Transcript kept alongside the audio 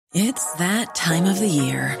It's that time of the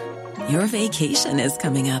year. Your vacation is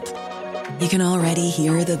coming up. You can already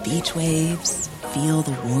hear the beach waves, feel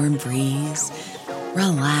the warm breeze,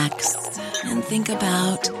 relax, and think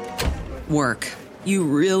about work. You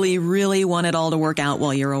really, really want it all to work out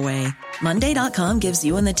while you're away. Monday.com gives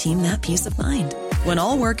you and the team that peace of mind. When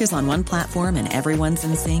all work is on one platform and everyone's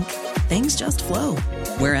in sync, things just flow.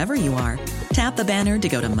 Wherever you are, tap the banner to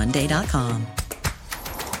go to Monday.com.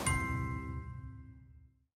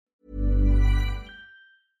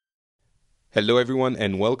 Hello everyone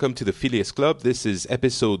and welcome to the Phileas Club. This is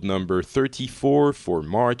episode number 34 for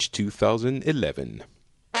March 2011.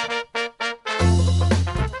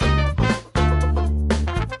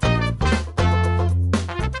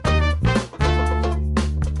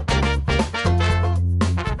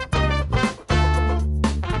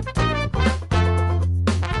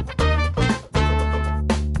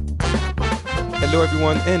 Hello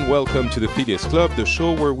everyone and welcome to the Phileas Club, the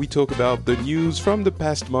show where we talk about the news from the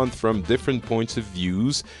past month from different points of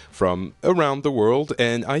views from around the world.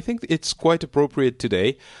 And I think it's quite appropriate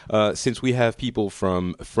today since we have people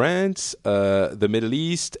from France, the Middle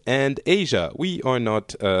East and Asia. We are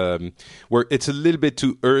not, it's a little bit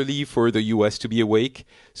too early for the US to be awake,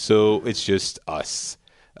 so it's just us.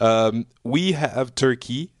 We have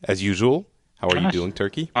Turkey as usual. How are you doing,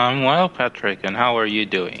 Turkey? I'm well, Patrick, and how are you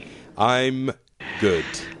doing? I'm good.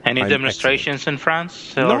 Any demonstrations in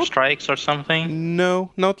France or strikes or something?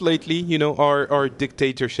 No, not lately. You know, our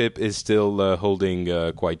dictatorship is still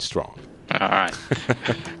holding quite strong. All right.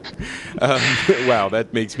 Wow,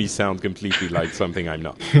 that makes me sound completely like something I'm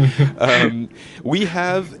not. We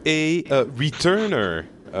have a returner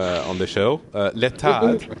on the show.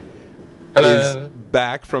 Letad is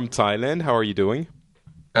back from Thailand. How are you doing?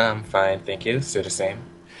 I'm fine, thank you. Still the same.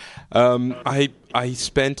 We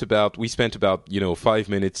spent about 5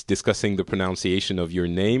 minutes discussing the pronunciation of your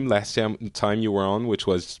name last time you were on, which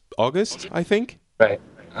was August, I think. Right.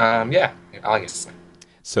 Yeah, August.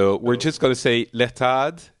 So we're just gonna say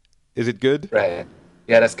Letad. Is it good? Right.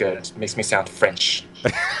 Yeah, that's good. It makes me sound French.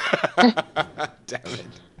 Damn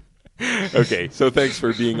it. Okay, so thanks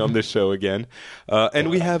for being on the show again. And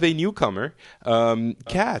we have a newcomer.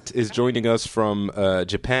 Kat is joining us from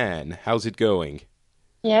Japan. How's it going?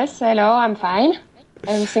 Yes, hello, I'm fine.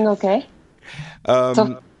 Everything okay?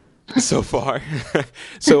 So far.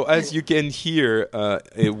 So as you can hear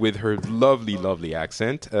with her lovely, lovely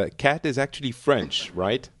accent, Kat is actually French,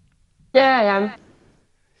 right? Yeah, I am.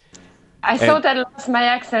 I thought I lost my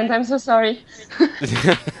accent. I'm so sorry.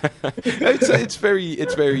 It's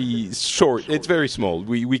very short. It's very small.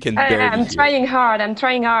 We can barely I'm hear. I'm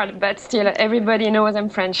trying hard, but still everybody knows I'm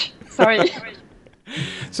French. Sorry.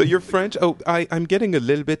 So you're French? Oh, I'm getting a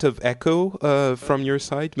little bit of echo from your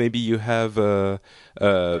side. Maybe you have... I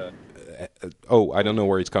don't know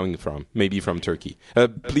where it's coming from. Maybe from Turkey.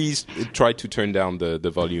 Please try to turn down the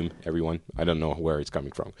volume, everyone. I don't know where it's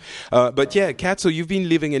coming from. But yeah, Kat, so you've been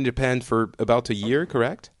living in Japan for about a year,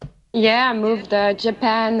 correct? Yeah, I moved to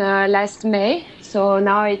Japan last May, so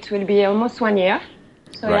now it will be almost 1 year.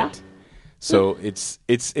 So, right. Yeah. So it's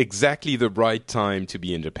exactly the right time to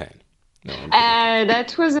be in Japan. No,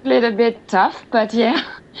 that was a little bit tough, but yeah,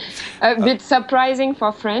 a bit surprising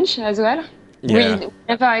for French as well. Yeah. We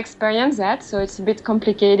never experienced that, so it's a bit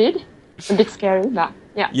complicated, a bit scary, but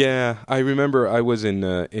yeah. Yeah, I remember I was in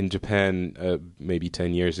Japan maybe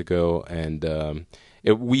 10 years ago, and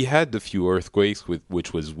we had a few earthquakes,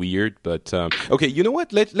 which was weird. But okay, you know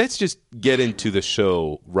what? Let's just get into the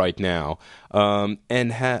show right now,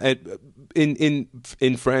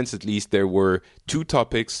 In France, at least, there were two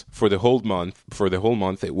topics for the whole month. For the whole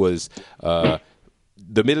month, it was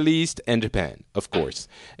the Middle East and Japan, of course.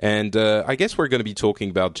 And I guess we're going to be talking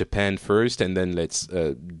about Japan first, and then let's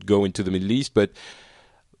go into the Middle East. But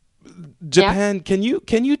Japan, yeah.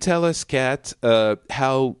 Can you tell us, Kat,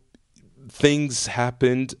 how things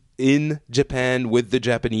happened in Japan with the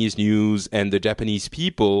Japanese news and the Japanese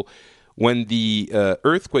people when the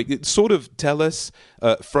earthquake, sort of tell us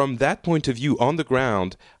from that point of view on the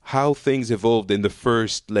ground how things evolved in the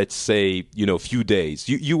first, let's say, few days.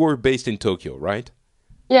 You were based in Tokyo, right?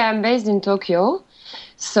 Yeah, I'm based in Tokyo.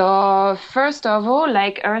 So first of all,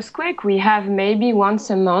 like earthquake, we have maybe once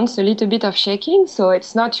a month a little bit of shaking. So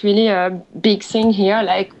it's not really a big thing here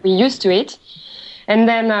like we used to it. And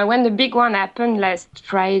then when the big one happened last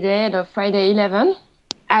Friday, the Friday 11,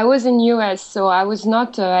 I was in US, so I was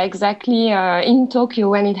not exactly in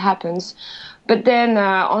Tokyo when it happens. But then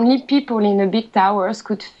only people in the big towers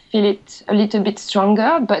could feel it a little bit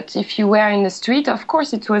stronger. But if you were in the street, of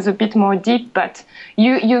course, it was a bit more deep. But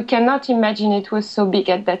you cannot imagine it was so big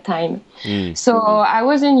at that time. So I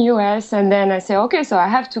was in US, and then I said, okay, so I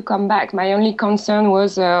have to come back. My only concern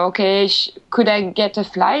was, could I get a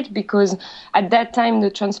flight? Because at that time, the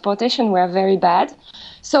transportation were very bad.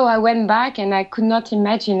 So I went back, and I could not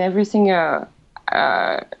imagine everything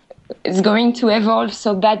is going to evolve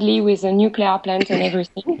so badly with the nuclear plant and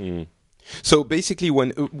everything. So basically,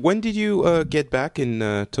 when did you get back in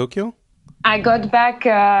Tokyo? I got back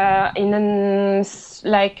in the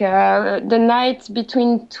night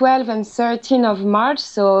between 12 and 13 of March,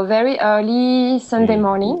 so very early Sunday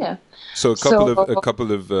morning. So a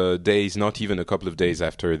couple of days, not even a couple of days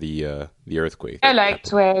after the earthquake. Yeah, like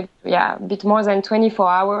 12, a bit more than 24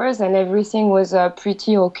 hours, and everything was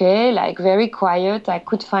pretty okay, like very quiet. I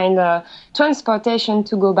could find transportation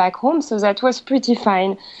to go back home, so that was pretty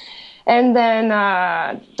fine. And then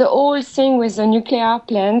the whole thing with the nuclear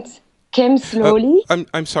plant came slowly.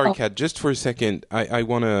 I'm sorry, Kat. Just for a second, I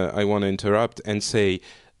wanna interrupt and say,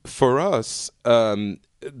 for us,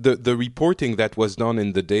 the reporting that was done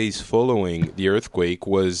in the days following the earthquake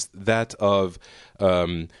was that of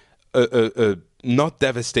not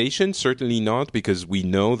devastation, certainly not, because we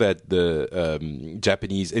know that the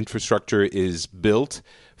Japanese infrastructure is built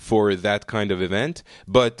for that kind of event,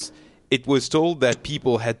 but it was told that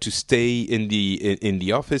people had to stay in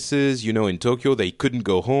the offices. In Tokyo, they couldn't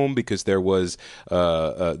go home because there was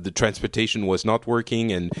the transportation was not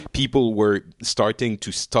working, and people were starting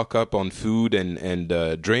to stock up on food and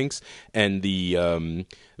drinks, and the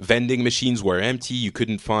vending machines were empty. You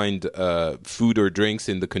couldn't find food or drinks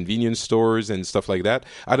in the convenience stores and stuff like that.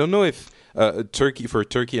 I don't know if Turkey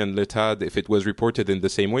and Letad, if it was reported in the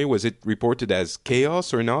same way. Was it reported as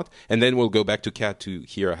chaos or not? And then we'll go back to Kat to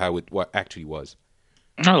hear how it actually was.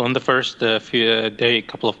 No, in the first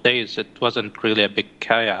couple of days, it wasn't really a big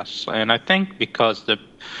chaos. And I think because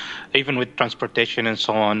even with transportation and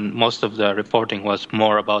so on, most of the reporting was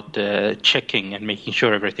more about checking and making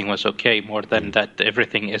sure everything was okay, more than that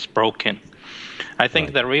everything is broken. I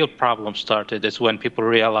think the real problem started is when people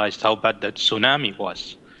realized how bad the tsunami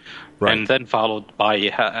was. Right. And then followed by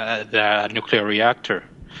the nuclear reactor.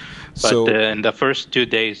 But in the first 2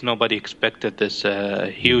 days, nobody expected this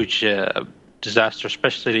huge disaster,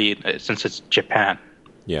 especially since it's Japan.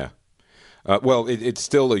 Yeah. Well, it's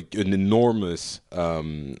still an enormous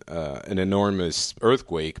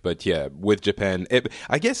earthquake, but yeah, with Japan,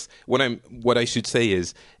 I guess what I should say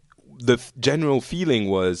is the general feeling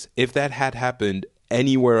was if that had happened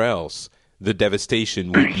anywhere else, the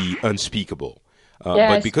devastation would be unspeakable.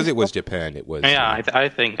 But because it was Japan, it was... Yeah,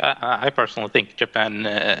 I personally think Japan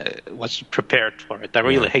was prepared for it. I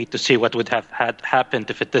really hate to see what would have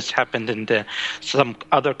happened if this happened in some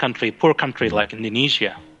other poor country like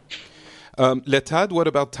Indonesia. Letad, what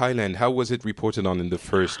about Thailand? How was it reported on in the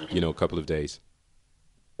first, couple of days?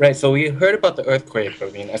 Right, so we heard about the earthquake,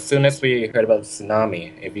 but as soon as we heard about the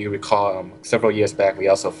tsunami, if you recall, several years back, we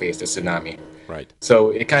also faced a tsunami. Right.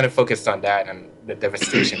 So it kind of focused on that and the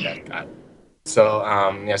devastation that it got. So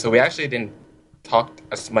so we actually didn't talk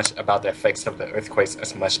as much about the effects of the earthquakes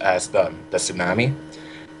as much as the tsunami,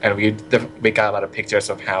 and we got a lot of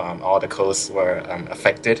pictures of how all the coasts were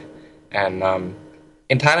affected. And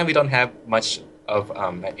in Thailand, we don't have much of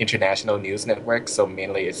an international news network, so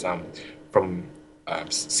mainly it's from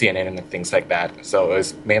CNN and things like that. So it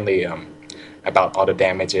was mainly about all the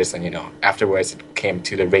damages, and afterwards it came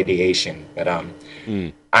to the radiation. But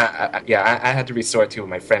I had to resort to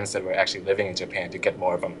my friends that were actually living in Japan to get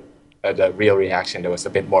more of the real reaction that was a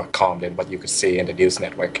bit more calm than what you could see in the news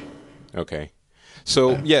network. Okay,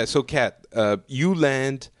 so Kat, you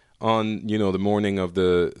land on the morning of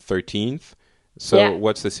the 13th. So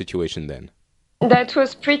what's the situation then? That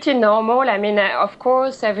was pretty normal. I mean, of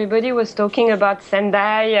course, everybody was talking about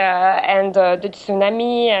Sendai and the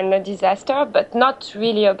tsunami and the disaster, but not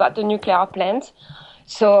really about the nuclear plant.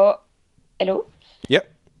 So, hello? Yep.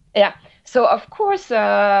 Yeah. So, of course,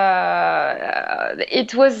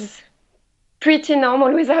 it was pretty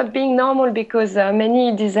normal without being normal because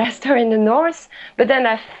many disaster in the north. But then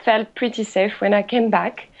I felt pretty safe when I came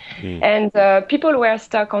back. And people were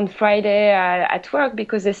stuck on Friday at work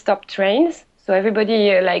because they stopped trains. So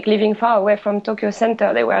everybody, living far away from Tokyo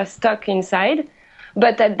Center, they were stuck inside.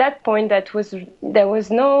 But at that point, there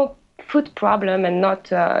was no food problem and not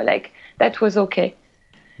that was okay.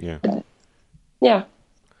 Yeah. Yeah.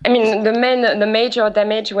 I mean, the major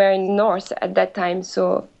damage were in north at that time.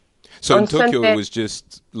 So in Tokyo, it was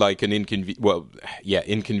just like an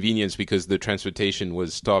inconvenience because the transportation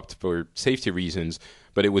was stopped for safety reasons.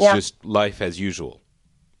 but it was just life as usual.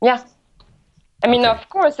 Yeah. I mean, Okay. of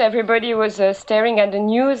course, everybody was staring at the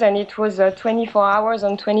news, and it was 24 hours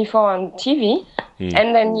on 24 on TV.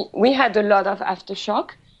 And then we had a lot of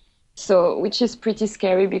aftershock, so which is pretty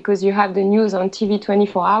scary because you have the news on TV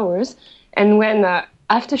 24 hours. And when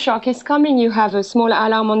aftershock is coming, you have a small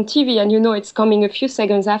alarm on TV, and you know it's coming a few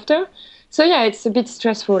seconds after. So, yeah, it's a bit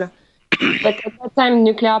stressful. But at that time,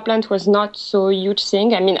 nuclear plant was not so huge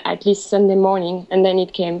thing. I mean, at least Sunday morning, and then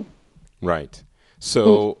it came. Right.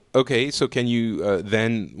 So, okay, so can you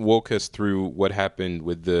then walk us through what happened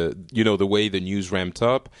with the way the news ramped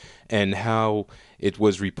up and how it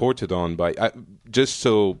was reported on by, just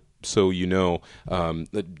so you know,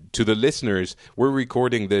 to the listeners, we're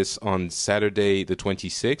recording this on Saturday the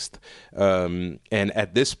 26th, and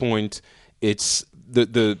at this point, it's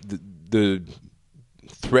the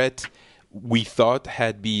threat we thought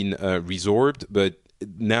had been resorbed, but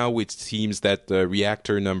now it seems that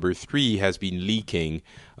reactor number 3 has been leaking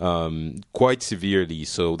quite severely,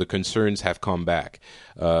 so the concerns have come back.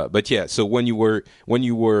 But yeah, so when you were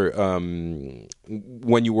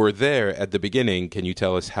there at the beginning, can you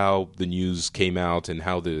tell us how the news came out and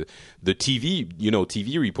how the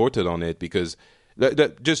TV reported on it? Because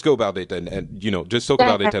just go about it and just talk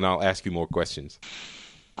about it, and I'll ask you more questions.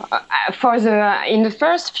 In the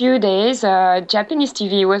first few days, Japanese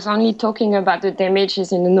TV was only talking about the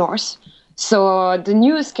damages in the north. So the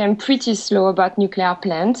news came pretty slow about nuclear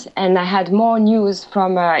plant, and I had more news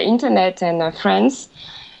from internet and friends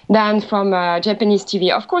than from Japanese TV.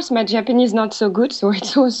 Of course, my Japanese not so good, so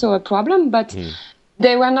it's also a problem, but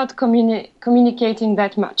they were not communicating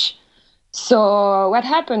that much. So what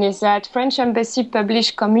happened is that French embassy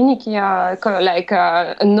published a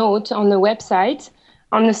note on the website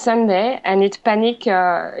on a Sunday, and it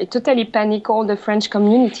totally panicked all the French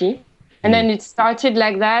community. And then it started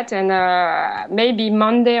like that, and maybe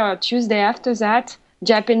Monday or Tuesday after that,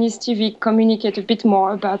 Japanese TV communicated a bit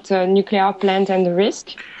more about nuclear plant and the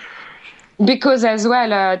risk. Because as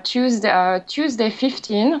well, Tuesday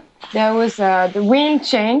 15, there was the wind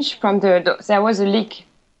change from there was a leak.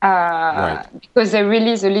 Right. Because they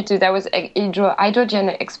released there was hydrogen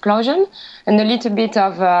explosion, and a little bit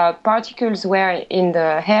of particles were in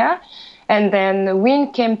the air. And then the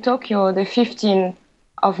wind came Tokyo the 15th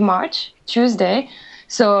of March, Tuesday.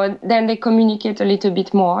 So then they communicate a little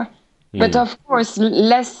bit more. But of course,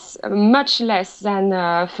 much less than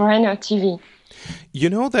foreigner TV.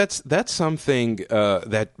 That's something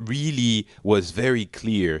that really was very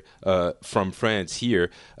clear from France here.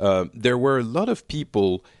 There were a lot of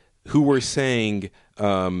people who were saying,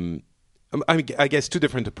 I guess, two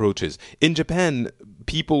different approaches. In Japan,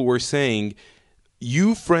 people were saying,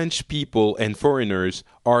 you French people and foreigners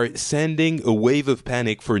are sending a wave of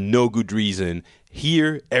panic for no good reason.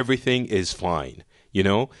 Here, everything is fine.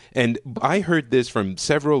 And I heard this from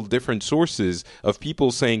several different sources of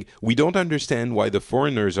people saying, we don't understand why the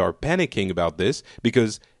foreigners are panicking about this,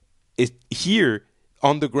 because here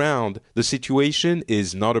on the ground, the situation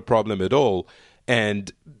is not a problem at all.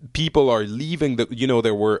 And people are leaving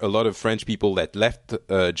there were a lot of French people that left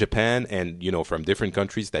Japan, and, from different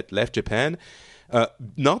countries that left Japan,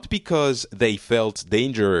 not because they felt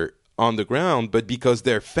danger on the ground, but because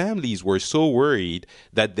their families were so worried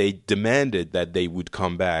that they demanded that they would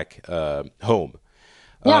come back home.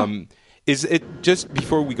 Yeah. Is it, just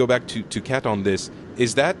before we go back to Kat on this,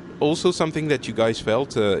 is that also something that you guys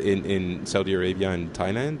felt in Saudi Arabia and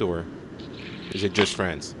Thailand, or is it just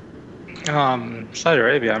France? Saudi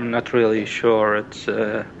Arabia, I'm not really sure. It's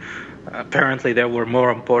apparently there were more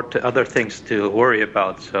important other things to worry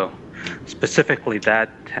about, so specifically that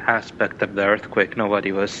aspect of the earthquake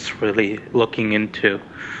nobody was really looking into.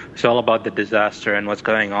 It's all about the disaster and what's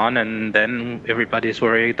going on, and then everybody's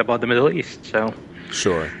worried about the Middle East. So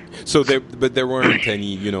sure. So there weren't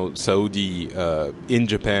any Saudi in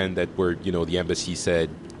Japan that were the embassy said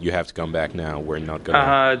you have to come back now, we're not going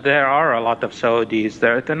to... There are a lot of Saudis.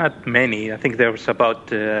 There are not many. I think there was about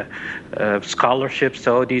scholarship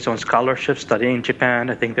Saudis on scholarship studying Japan.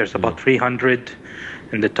 I think there's about 300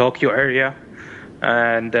 in the Tokyo area,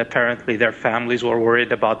 and apparently their families were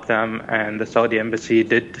worried about them, and the Saudi embassy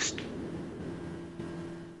did this.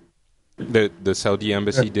 The Saudi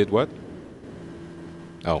embassy did what?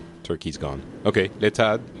 Oh, Turkey's gone. Okay,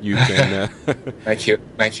 Letad, you can... Thank you.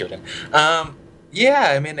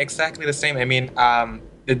 Yeah, I mean, exactly the same. I mean,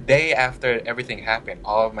 the day after everything happened,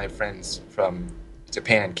 all of my friends from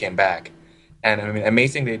Japan came back, and I mean,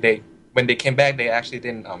 amazingly, when they came back, they actually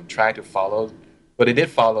didn't try to follow. But they did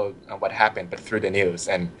follow what happened, but through the news.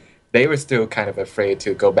 And they were still kind of afraid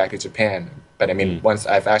to go back to Japan. But I mean, once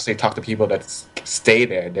I've actually talked to people that stay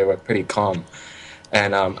there, they were pretty calm.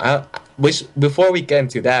 And which before we get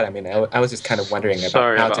into that, I mean, I was just kind of wondering about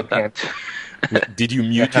Sorry how about Japan. that. Did you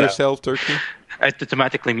mute hello. yourself, Turkey? I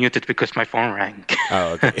automatically muted because my phone rang.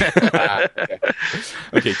 Oh, okay. Okay.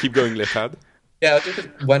 Okay, keep going, Lefad. Yeah, I was just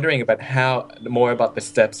wondering about more about the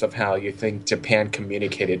steps of how you think Japan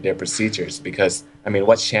communicated their procedures. Because I mean,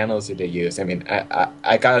 what channels did they use? I mean,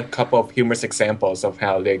 I got a couple of humorous examples of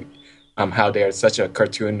how they're such a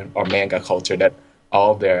cartoon or manga culture that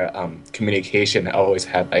all their communication always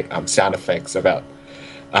had like sound effects about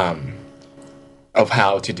um, of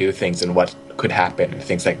how to do things and what could happen and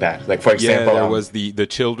things like that. Like for example, there was the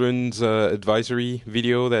children's advisory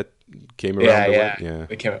video that came around yeah, the yeah,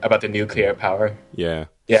 web. it came about the nuclear power. Yeah.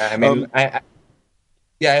 Yeah, I mean, I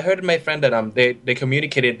heard my friend that they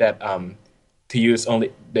communicated that to use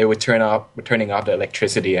only they would turning off the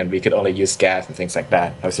electricity and we could only use gas and things like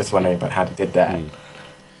that. I was just wondering about how they did that.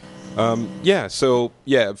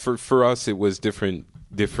 For us it was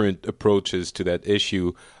different approaches to that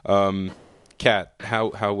issue. Kat,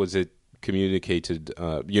 how was it communicated?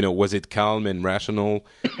 Was it calm and rational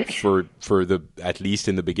for the at least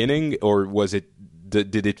in the beginning, or was it?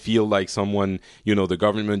 Did it feel like someone, the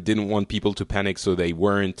government didn't want people to panic, so they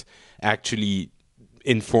weren't actually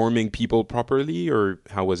informing people properly, or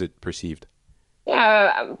how was it perceived?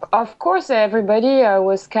 Yeah, of course, everybody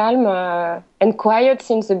was calm and quiet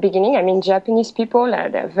since the beginning. I mean, Japanese people,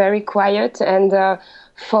 they're very quiet. And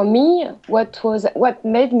for me, what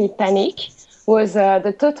made me panic was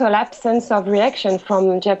the total absence of reaction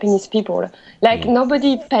from Japanese people. Like,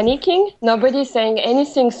 nobody panicking, nobody saying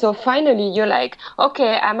anything. So finally, you're like,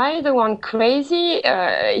 okay, am I the one crazy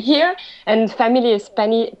here? And family is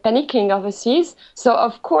panicking overseas. So,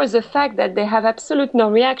 of course, the fact that they have absolute no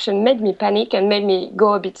reaction made me panic and made me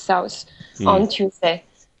go a bit south on Tuesday.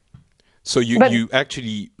 So you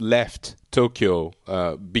actually left Tokyo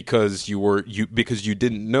because you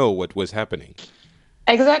didn't know what was happening.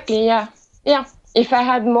 Exactly, yeah. Yeah, if I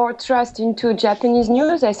had more trust into Japanese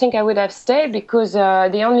news, I think I would have stayed because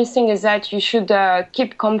the only thing is that you should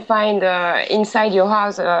keep confined inside your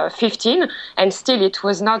house 15, and still it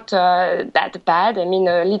was not that bad. I mean,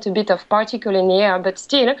 a little bit of particle in the air, but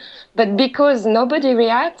still. But because nobody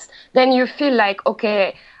reacts, then you feel like,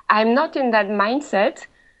 okay, I'm not in that mindset.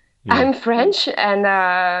 I'm French, and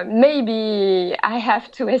maybe I have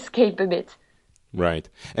to escape a bit. Right.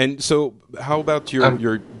 And so how about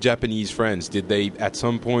your Japanese friends? Did they at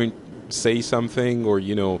some point say something, or,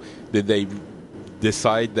 did they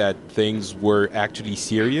decide that things were actually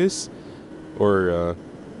serious? Or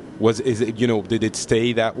did it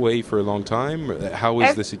stay that way for a long time? How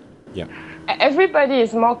is this? Yeah. Everybody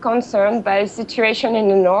is more concerned by the situation in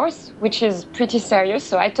the north, which is pretty serious,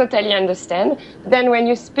 so I totally understand. Then when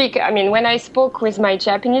I spoke with my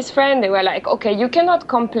Japanese friend, they were like, okay, you cannot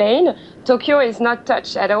complain. Tokyo is not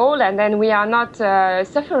touched at all, and then we are not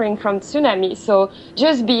suffering from tsunami, so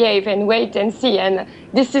just behave and wait and see, and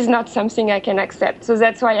this is not something I can accept. So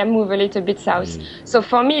that's why I move a little bit south. So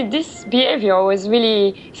for me, this behavior was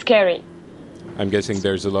really scary. I'm guessing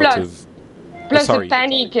there's a lot of... Plus the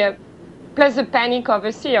panic... Plus the panic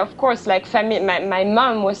overseas, of course, like my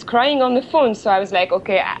mom was crying on the phone, so I was like,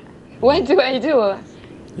 okay, what do I do?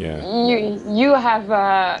 Yeah.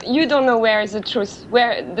 You don't know where is the truth.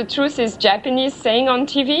 Where the truth is Japanese saying on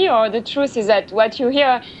TV, or the truth is that what you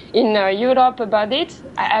hear in Europe about it,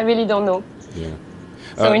 I really don't know. Yeah.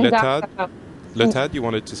 So Letad, you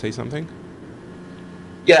wanted to say something?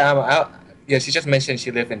 Yeah, she just mentioned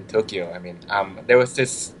she lived in Tokyo. I mean, there was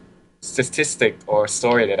this statistic or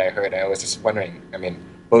story that I heard. I was just wondering, I mean,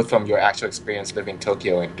 both from your actual experience living in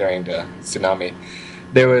Tokyo and during the tsunami,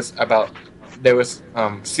 there was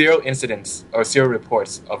 0 incidents or 0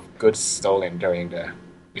 reports of goods stolen during the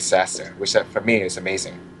disaster, which for me is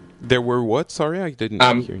amazing. There were what? Sorry, I didn't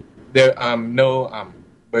hear. There no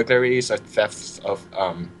burglaries or thefts of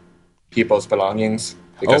people's belongings.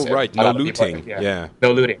 Oh, right, no looting. People, yeah.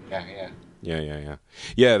 No looting,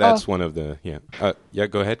 Yeah, that's one of the... Yeah,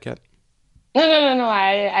 go ahead, Kat. No,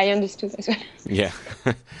 I understood as well. Yeah.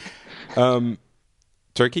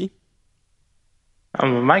 Turkey?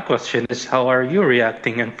 My question is, how are you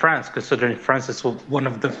reacting in France, considering France is one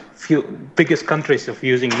of the few biggest countries of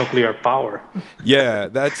using nuclear power? Yeah,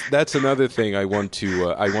 that's another thing I want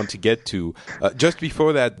to get to. Just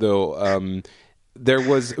before that, though,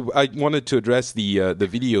 I wanted to address the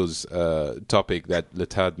videos topic that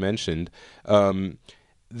Letad mentioned.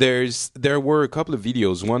 There were a couple of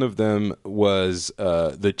videos. One of them was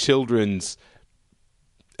the children's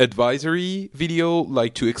advisory video,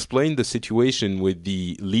 like to explain the situation with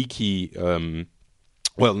the leaky,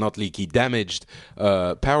 not leaky, damaged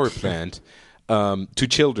power plant. to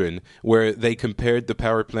children, where they compared the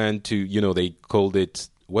power plant to, they called it,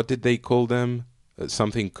 what did they call them?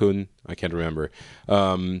 Something kun, I can't remember.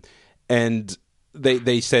 And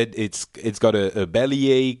they said it's got a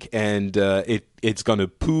bellyache, and it's gonna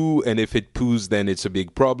poo, and if it poos, then it's a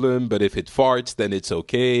big problem. But if it farts, then it's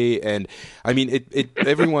okay. And I mean,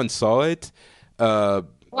 everyone saw it.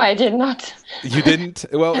 I did not. You didn't?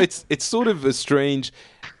 Well, it's sort of a strange.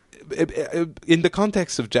 In the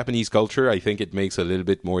context of Japanese culture, I think it makes a little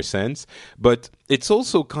bit more sense. But it's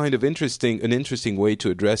also kind of an interesting way to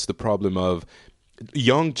address the problem of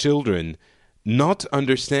young children not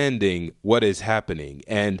understanding what is happening.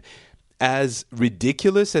 And as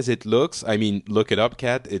ridiculous as it looks, I mean, look it up,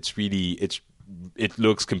 Kat. It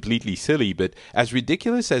looks completely silly, but as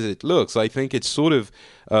ridiculous as it looks, I think it's sort of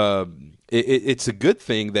it's a good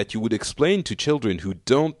thing that you would explain to children who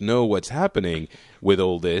don't know what's happening with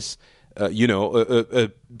all this,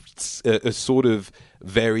 a sort of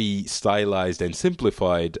very stylized and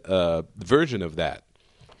simplified version of that.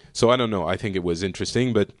 So I don't know. I think it was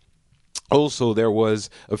interesting, but also there was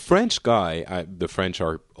a French guy. The French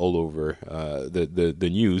are all over the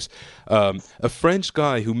news. A French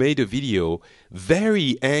guy who made a video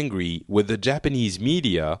very angry with the Japanese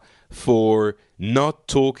media for not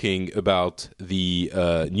talking about the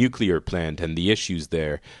nuclear plant and the issues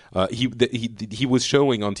there. He was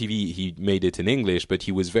showing on TV. He made it in English, but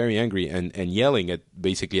he was very angry and yelling at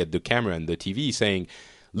the camera and the TV, saying,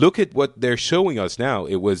 "Look at what they're showing us now."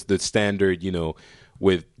 It was the standard,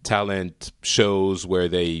 with talent shows where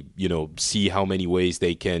they, see how many ways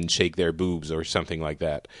they can shake their boobs or something like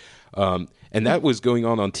that. And that was going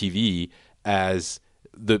on TV as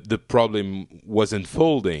the problem was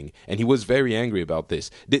unfolding, and he was very angry about this.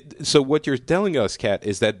 So what you're telling us, Kat,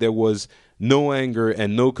 is that there was no anger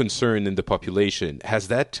and no concern in the population. Has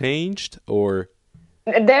that changed, or?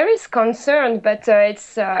 There is concern, but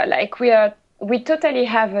it's like we totally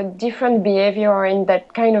have a different behavior in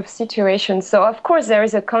that kind of situation. So, of course, there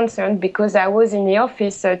is a concern because I was in the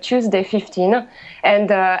office Tuesday 15,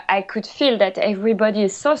 and I could feel that everybody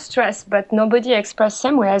is so stressed, but nobody expressed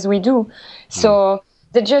same way as we do. So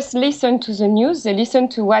they just listen to the news, they listen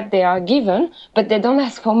to what they are given, but they don't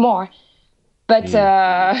ask for more. But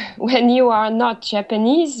when you are not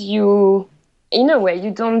Japanese, in a way,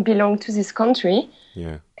 you don't belong to this country.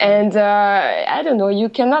 Yeah. And I don't know, you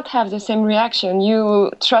cannot have the same reaction.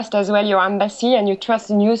 You trust as well your embassy, and you trust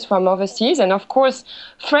the news from overseas. And of course,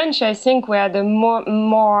 French, I think, were the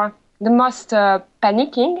most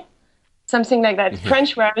panicking, something like that.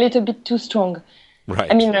 French were a little bit too strong. Right.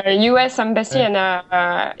 I mean, U.S. embassy and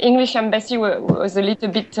English embassy was a little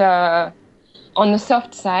bit on the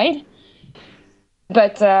soft side.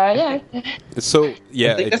 But yeah. So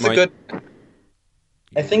yeah,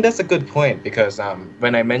 I think that's a good point, because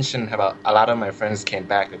when I mentioned about a lot of my friends came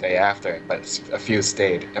back the day after, but a few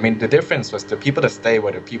stayed. I mean, the difference was the people that stayed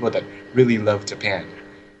were the people that really love Japan.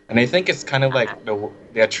 And I think it's kind of like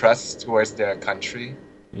their trust towards their country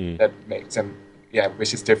that makes them,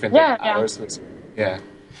 which is different than ours.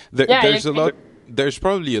 There's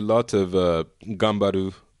probably a lot of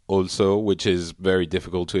gambaru also, which is very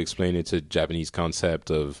difficult to explain. It's a Japanese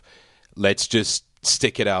concept of let's just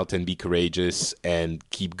stick it out and be courageous and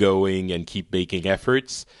keep going and keep making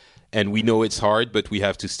efforts. And we know it's hard, but we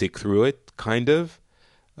have to stick through it, kind of.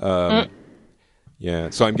 Yeah.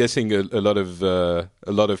 So I'm guessing a lot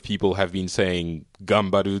of people have been saying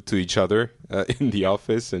gambaru to each other in the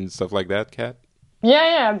office and stuff like that, Kat.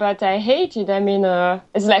 Yeah, but I hate it. I mean,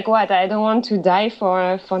 it's like what? I don't want to die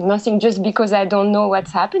for nothing just because I don't know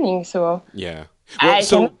what's happening. So yeah, I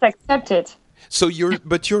cannot accept it. So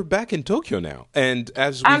you're back in Tokyo now, and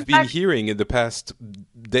as we've been hearing in the past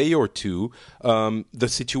day or two, the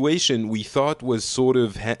situation we thought was sort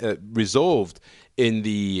of resolved in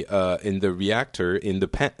the reactor in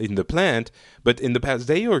the plant, but in the past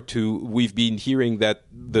day or two, we've been hearing that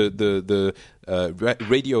the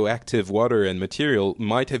radioactive water and material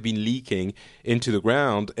might have been leaking into the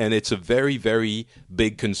ground, and it's a very, very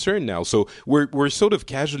big concern now. So we're sort of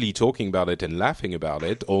casually talking about it and laughing about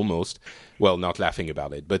it, almost. Well, not laughing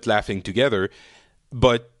about it, but laughing together.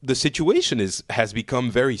 But the situation has become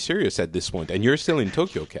very serious at this point, and you're still in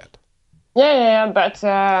Tokyo, Kat. Yeah, but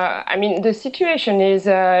I mean, the situation is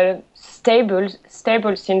stable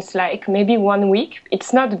since like maybe 1 week.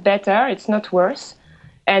 It's not better, it's not worse,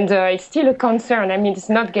 and it's still a concern. I mean, it's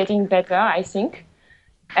not getting better, I think.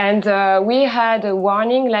 And we had a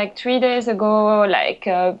warning like 3 days ago, like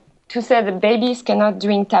to say the babies cannot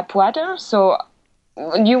drink tap water. So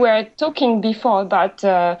you were talking before about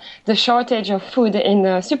the shortage of food in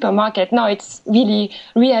the supermarket. Now it's really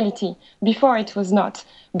reality. Before it was not.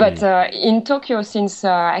 But in Tokyo, since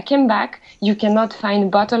I came back, you cannot find a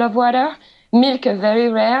bottle of water, milk very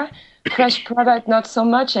rare, fresh product not so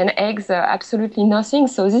much, and eggs absolutely nothing.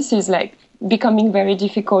 So this is like becoming very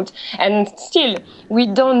difficult. And still, we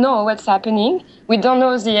don't know what's happening. We don't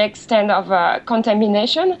know the extent of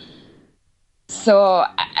contamination. So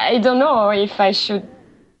I don't know if I should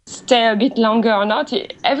stay a bit longer or not.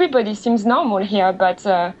 Everybody seems normal here, but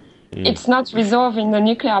it's not resolved in the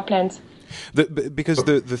nuclear plant. Because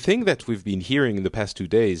the thing that we've been hearing in the past 2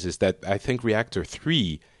 days is that I think reactor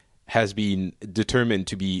 3 has been determined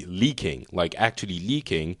to be leaking, like actually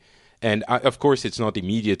leaking. And of course, it's not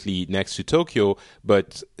immediately next to Tokyo,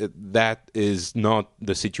 but that is not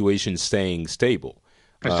the situation staying stable.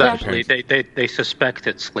 Exactly. They suspect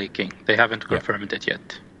it's leaking. They haven't confirmed it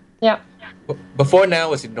yet. Yeah. Before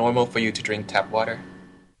now, was it normal for you to drink tap water?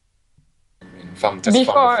 I mean, from the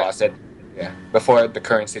faucet? Yeah, before the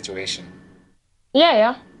current situation.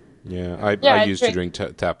 Yeah. I used to drink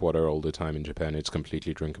tap water all the time in Japan. It's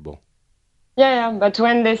completely drinkable. Yeah, but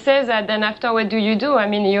when they say that, then after what do? I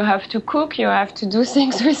mean, you have to cook, you have to do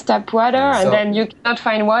things with tap water, and then you cannot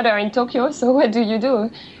find water in Tokyo, so what do?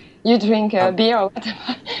 You drink beer or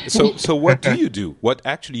whatever. So what do you do? What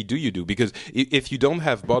actually do you do? Because if you don't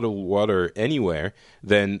have bottled water anywhere,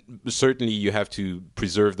 then certainly you have to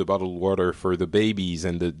preserve the bottled water for the babies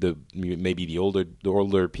and the maybe the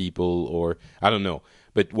older people, or I don't know.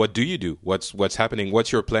 But what do you do? What's happening?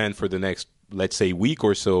 What's your plan for the next, let's say, week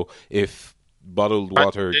or so if bottled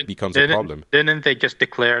water becomes a problem? Didn't they just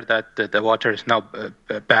declare that the water is now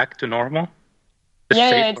back to normal?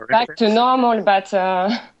 It's back to normal, but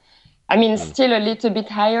I mean, still a little bit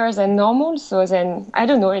higher than normal. So then, I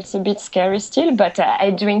don't know, it's a bit scary still, but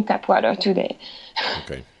I drink tap water today.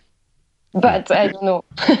 Okay. But I don't know.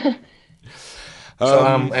 So,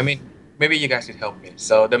 I mean, maybe you guys could help me.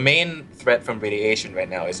 So the main threat from radiation right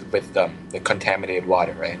now is with the contaminated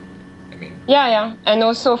water, right? I mean. Yeah. And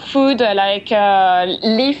also food like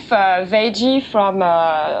leaf veggie from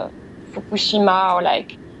Fukushima or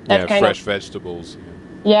like that kind fresh vegetables.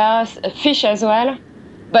 Yes, fish as well.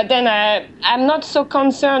 But then I'm not so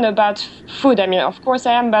concerned about food. I mean, of course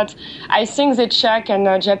I am, but I think they check, and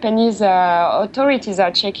Japanese authorities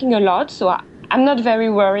are checking a lot, so I'm not very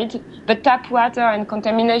worried. But tap water and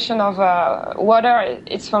contamination of water,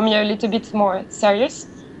 it's for me a little bit more serious.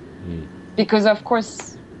 Because, of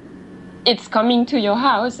course, it's coming to your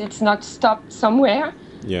house. It's not stopped somewhere.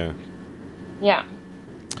 Yeah. Yeah.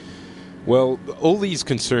 Well, all these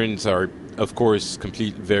concerns are, of course,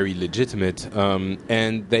 very legitimate,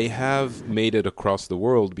 and they have made it across the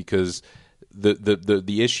world because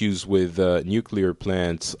the issues with nuclear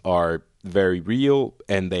plants are very real,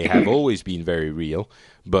 and they have always been very real,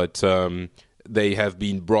 but they have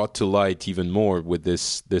been brought to light even more with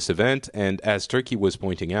this event. And as Turkey was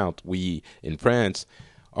pointing out, we in France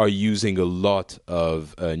are using a lot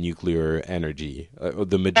of nuclear energy.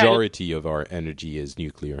 The majority of our energy is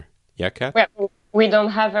nuclear. Yeah, Kat? Well, we don't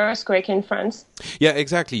have an earthquake in France. Yeah,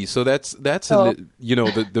 exactly. So that's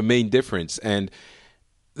the main difference. And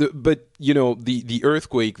but the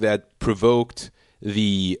earthquake that provoked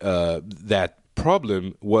that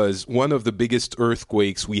problem was one of the biggest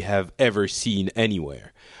earthquakes we have ever seen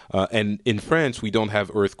anywhere. And in France, we don't have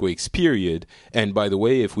earthquakes, period. And by the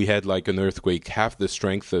way, if we had like an earthquake half the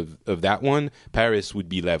strength of that one, Paris would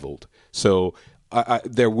be leveled. So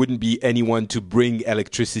there wouldn't be anyone to bring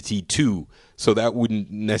electricity to, so that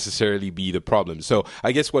wouldn't necessarily be the problem. So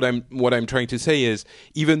I guess what I'm trying to say is,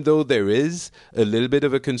 even though there is a little bit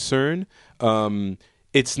of a concern,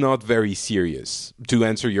 it's not very serious. To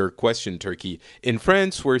answer your question, Turkey, in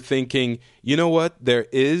France, we're thinking, you know what? There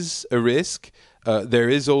is a risk. There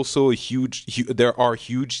is also there are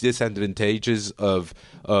huge disadvantages of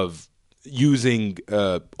using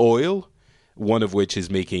oil. One of which is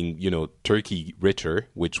making, Turkey richer,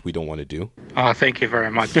 which we don't want to do. Oh, thank you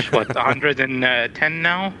very much. What, 110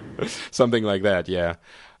 now? Something like that, yeah.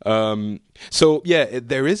 So, yeah,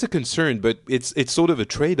 there is a concern, but it's sort of a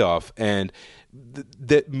trade-off. And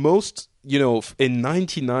that most, in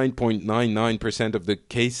 99.99% of the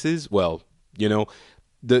cases, well, a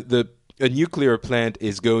nuclear plant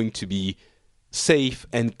is going to be safe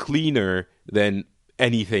and cleaner than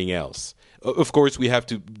anything else. Of course,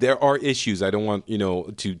 there are issues. I don't want,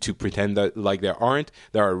 to pretend that like there aren't.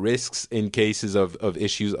 There are risks in cases of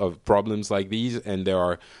issues, of problems like these, and there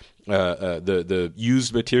are the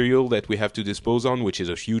used material that we have to dispose on, which is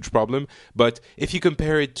a huge problem. But if you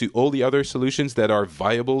compare it to all the other solutions that are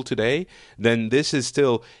viable today, then this is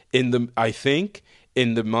still I think,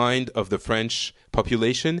 in the mind of the French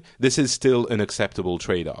population, this is still an acceptable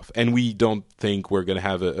trade-off. And we don't think we're going to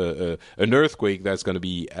have an earthquake that's going to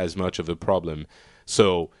be as much of a problem.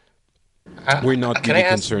 So we're not really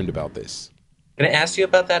concerned about this. Can I ask you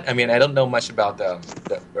about that? I mean, I don't know much about the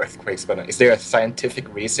earthquakes, but is there a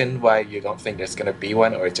scientific reason why you don't think there's going to be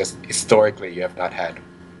one, or just historically you have not had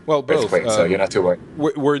both. Earthquakes, so you're not too worried?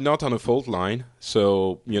 We're not on a fault line,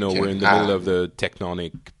 so we're in the middle of the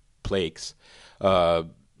tectonic plates,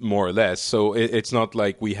 more or less. So it's not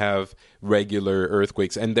like we have regular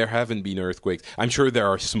earthquakes, and there haven't been earthquakes. I'm sure there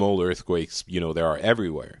are small earthquakes, there are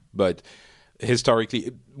everywhere. But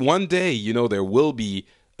historically, one day, there will be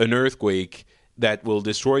an earthquake that will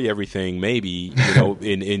destroy everything. Maybe,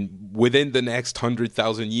 in within the next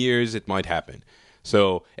 100,000 years, it might happen.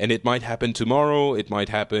 So, and it might happen tomorrow. It might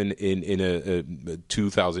happen in a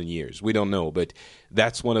 2,000 years. We don't know, but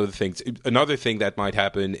that's one of the things. Another thing that might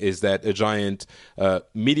happen is that a giant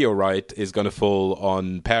meteorite is going to fall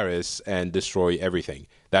on Paris and destroy everything.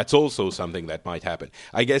 That's also something that might happen.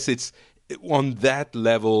 I guess it's on that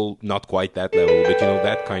level, not quite that level, but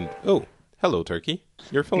that kind. Oh, hello, Turkey.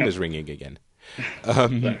 Your phone is ringing again.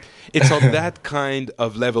 It's on that kind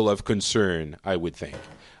of level of concern, I would think.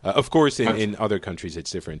 Of course, in other countries it's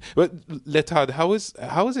different. But Letad, how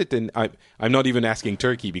is it in? I'm not even asking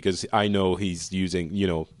Turkey because I know he's using.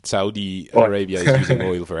 Saudi Arabia is using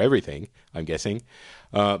oil for everything. I'm guessing.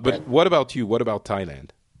 But what about you? What about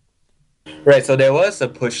Thailand? Right. So there was a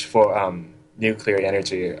push for nuclear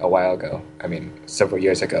energy a while ago. I mean, several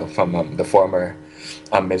years ago from the former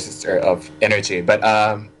Minister of Energy, but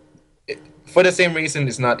for the same reason,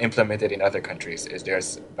 it's not implemented in other countries.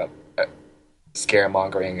 There's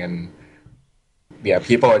scaremongering, and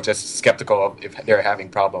people are just skeptical of if they're having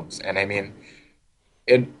problems. And I mean,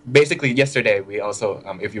 basically yesterday we also,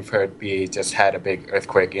 if you've heard, we just had a big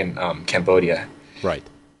earthquake in Cambodia. Right.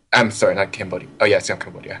 I'm sorry, not Cambodia. Oh yeah, it's in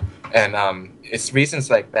Cambodia. And it's reasons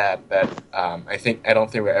like that I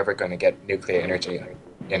don't think we're ever going to get nuclear energy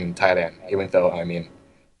in Thailand, even though, I mean,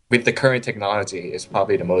 with the current technology, it's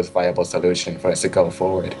probably the most viable solution for us to go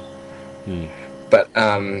forward. But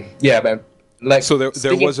but like, so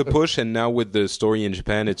there was a push, and now with the story in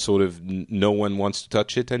Japan, it's sort of no one wants to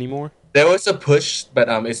touch it anymore? There was a push, but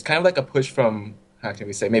it's kind of like a push from, how can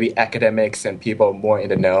we say, maybe academics and people more in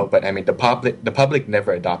the know. But I mean, the public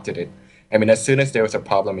never adopted it. I mean, as soon as there was a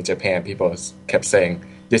problem in Japan, people kept saying,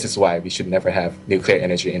 this is why we should never have nuclear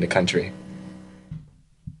energy in the country.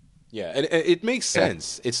 Yeah, and it makes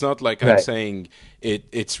sense. It's not like I'm saying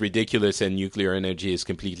it's ridiculous and nuclear energy is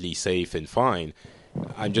completely safe and fine.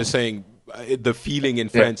 I'm just saying the feeling in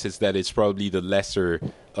France is that it's probably the lesser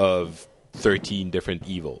of 13 different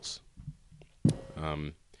evils.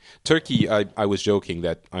 Turkey, I was joking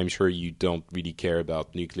that I'm sure you don't really care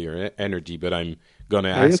about nuclear energy, but I'm going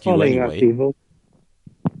to ask you anyway. Are you calling us evil?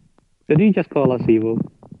 Did you just call us evil?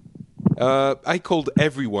 I called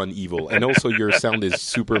everyone evil, and also your sound is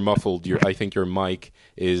super muffled. I think your mic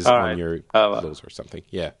is on your clothes or something.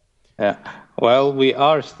 Yeah. Yeah. Well, we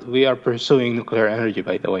are pursuing nuclear energy,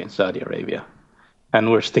 by the way, in Saudi Arabia,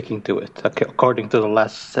 and we're sticking to it according to the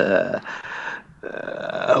last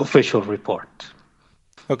official report.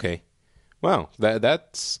 Okay. Wow,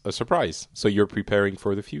 that's a surprise. So you're preparing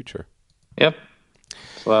for the future. Yep.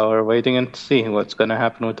 So we're waiting and see what's going to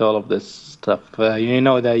happen with all of this stuff. The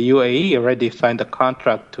UAE already signed a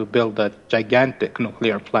contract to build a gigantic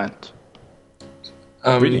nuclear plant.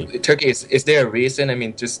 Really? Turkey, is there a reason? I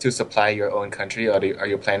mean, just to supply your own country, or are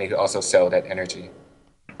you planning to also sell that energy?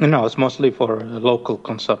 No, it's mostly for local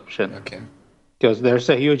consumption. Okay. Because there's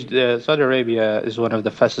a huge... Saudi Arabia is one of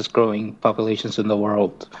the fastest growing populations in the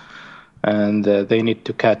world. And they need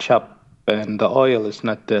to catch up. And the oil is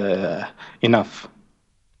not enough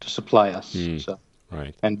to supply us. So.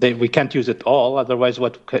 Right. And we can't use it all. Otherwise,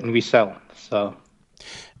 what can we sell? So...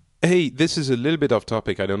 Hey, this is a little bit off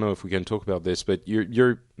topic. I don't know if we can talk about this, but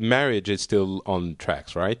your marriage is still on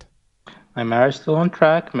tracks, right? My marriage is still on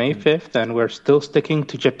track, May 5th, and we're still sticking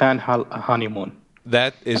to Japan honeymoon.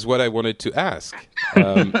 That is what I wanted to ask.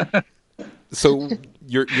 So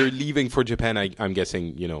you're leaving for Japan, I'm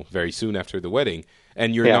guessing, very soon after the wedding,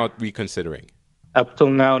 and you're not reconsidering? Up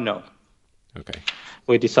till now, no. Okay.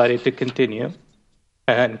 We decided to continue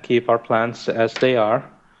and keep our plans as they are.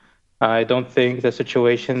 I don't think the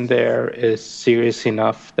situation there is serious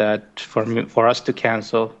enough that for us to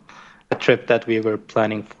cancel a trip that we were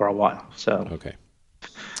planning for a while. So okay,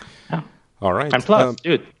 yeah. All right. And plus,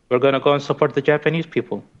 dude, we're gonna go and support the Japanese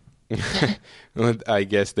people. I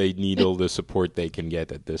guess they need all the support they can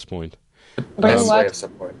get at this point. Bring Best way what? of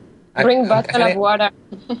support. Bring bottle of water.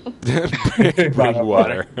 Bring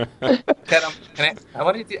water. I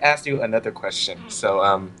wanted to ask you another question.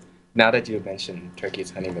 So, now that you mentioned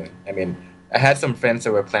Turkey's honeymoon, I mean, I had some friends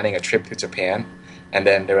that were planning a trip to Japan, and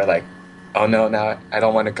then they were like, "Oh no, I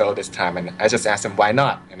don't want to go this time." And I just asked them, "Why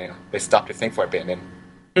not?" And they stopped to think for a bit, and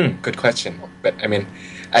then, good question. But I mean,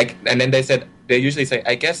 and then they usually say,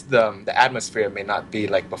 "I guess the atmosphere may not be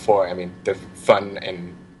like before." I mean, the fun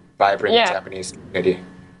and vibrant Japanese community.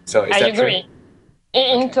 So is I that agree. true?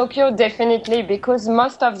 In Okay. Tokyo, definitely, because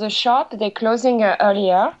most of the shop they're closing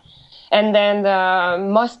earlier, and then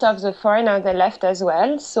most of the foreigners they left as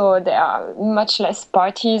well. So there are much less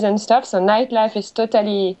parties and stuff. So nightlife is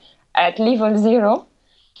totally at level zero,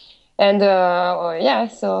 and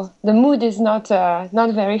so the mood is not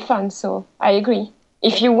very fun. So I agree.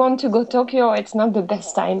 If you want to go Tokyo, it's not the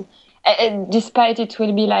best time. Despite it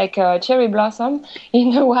will be like cherry blossom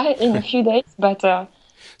in a few days, but.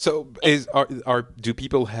 So, do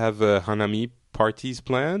people have hanami parties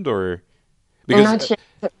planned, or because Not yet.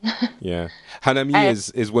 yeah,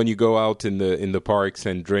 hanami is when you go out in the parks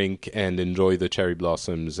and drink and enjoy the cherry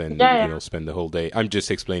blossoms and spend the whole day. I'm just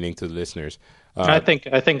explaining to the listeners. I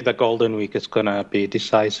think the Golden Week is gonna be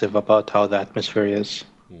decisive about how the atmosphere is.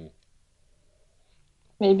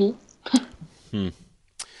 Maybe.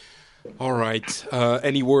 All right.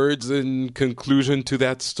 Any words in conclusion to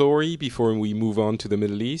that story before we move on to the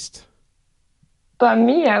Middle East? For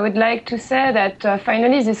me, I would like to say that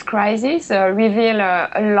finally this crisis revealed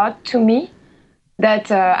a lot to me,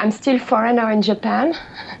 that I'm still foreigner in Japan.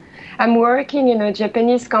 I'm working in a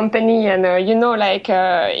Japanese company, and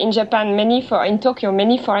in Japan, in Tokyo,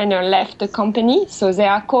 many foreigners left the company, so they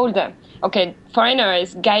are called, foreigner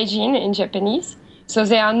is gaijin in Japanese, so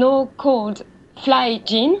they are no called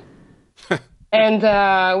fly-jin. And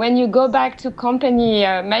when you go back to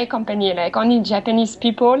my company, like only Japanese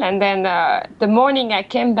people, and then the morning I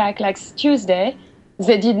came back, like Tuesday,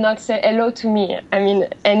 they did not say hello to me. I mean,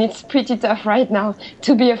 and it's pretty tough right now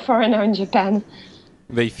to be a foreigner in Japan.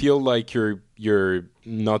 They feel like you're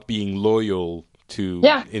not being loyal to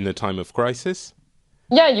in the time of crisis.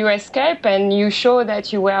 Yeah, you escape and you show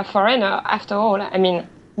that you were a foreigner after all. I mean,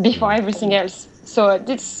 before everything else. So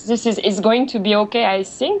this is going to be okay, I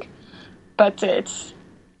think. But it's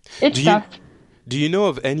tough. Do you know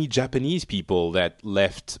of any Japanese people that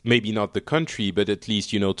left, maybe not the country, but at least,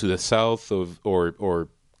 to the south or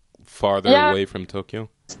farther away from Tokyo?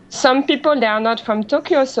 Some people, they are not from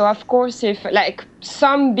Tokyo. So, of course, if like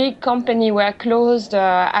some big company were closed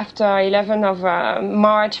after 11th of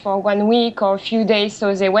March for 1 week or a few days,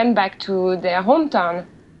 so they went back to their hometown.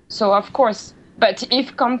 So, of course, but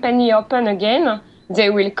if company open again, they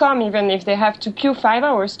will come even if they have to queue 5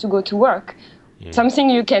 hours to go to work. Something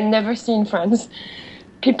you can never see in France.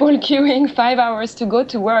 People queuing 5 hours to go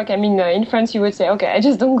to work. I mean, in France, you would say, okay, I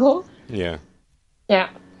just don't go. Yeah. Yeah.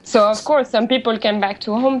 So, of course, some people came back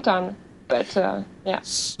to hometown. But, yeah.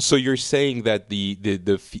 So you're saying that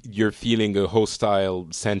you're feeling a hostile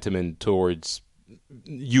sentiment towards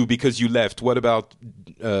you because you left. What about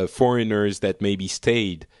foreigners that maybe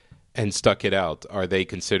stayed and stuck it out? Are they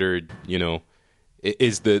considered,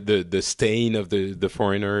 is the stain of the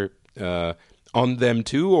foreigner on them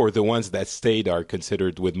too, or the ones that stayed are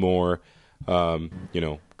considered with more,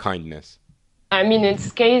 kindness? I mean,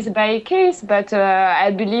 it's case by case, but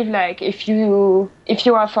I believe like if you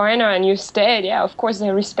are a foreigner and you stayed, yeah, of course they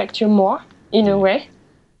respect you more in a way.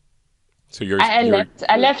 So I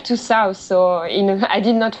left to south, so I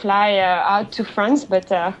did not fly out to France, but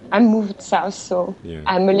I moved south, so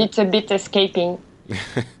I'm a little bit escaping.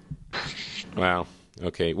 Wow.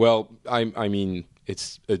 Okay. Well, I mean,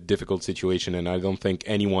 it's a difficult situation, and I don't think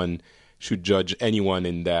anyone should judge anyone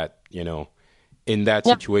in that, in that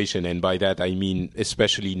situation. And by that, I mean,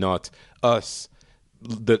 especially not us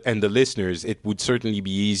and the listeners. It would certainly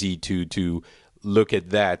be easy to look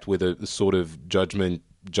at that with a sort of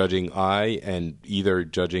judging eye and either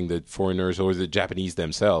judging the foreigners or the Japanese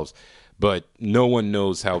themselves. But no one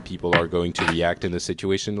knows how people are going to react in a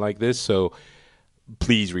situation like this. So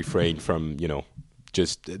please refrain from,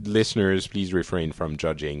 just listeners, please refrain from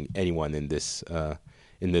judging anyone in this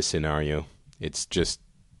scenario. It's just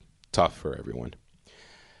tough for everyone.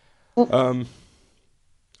 All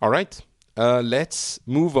right. Let's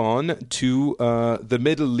move on to the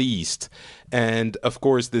Middle East. And of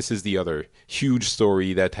course, this is the other huge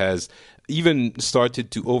story that has even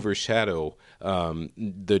started to overshadow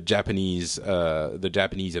the Japanese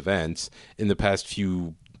events in the past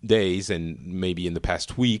few days and maybe in the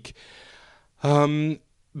past week.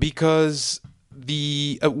 Because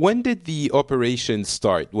when did the operation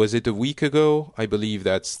start? Was it a week ago? I believe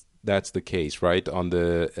that's that's the case, right? On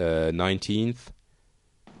the 19th?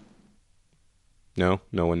 No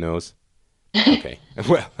one knows. Okay,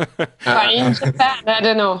 well, In Japan, I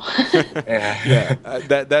don't know. yeah,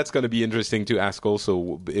 that's going to be interesting to ask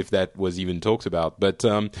also if that was even talked about. But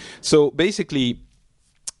so basically,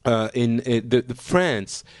 the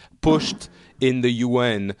France pushed in the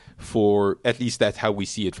UN for, at least that's how we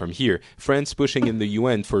see it from here, France pushing in the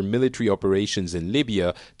UN for military operations in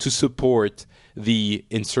Libya to support the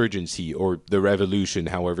insurgency or the revolution,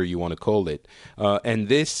 however you want to call it. And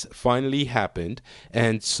this finally happened.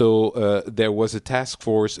 And so there was a task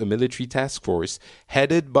force, a military task force,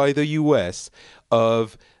 headed by the US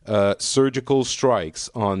of surgical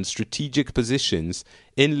strikes on strategic positions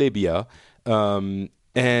in Libya.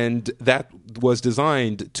 And that was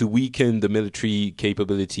designed to weaken the military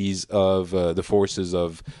capabilities of the forces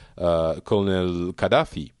of Colonel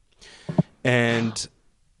Gaddafi. And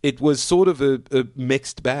it was sort of a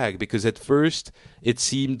mixed bag, because at first it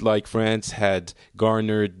seemed like France had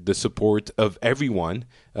garnered the support of everyone,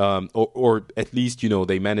 or at least,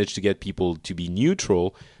 they managed to get people to be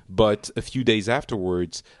neutral. But a few days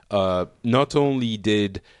afterwards, not only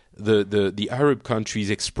did the Arab countries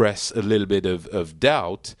express a little bit of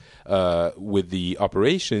doubt with the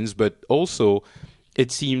operations, but also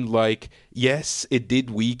it seemed like, yes, it did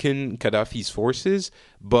weaken Gaddafi's forces,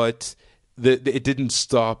 but it didn't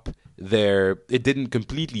stop there. It didn't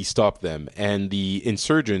completely stop them. And the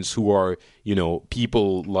insurgents, who are,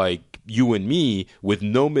 people like you and me with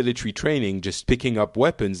no military training, just picking up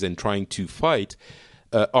weapons and trying to fight,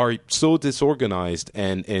 are so disorganized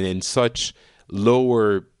and in such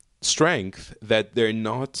lower strength that they're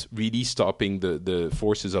not really stopping the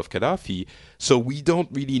forces of Gaddafi. So we don't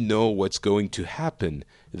really know what's going to happen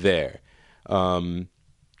there.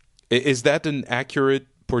 Is that an accurate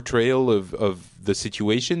portrayal of the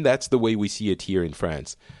situation? That's the way we see it here in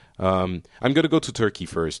France. I'm going to go to Turkey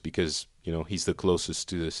first, because he's the closest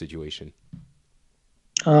to the situation.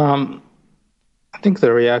 I think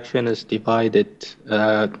the reaction is divided.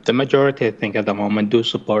 The majority, I think, at the moment do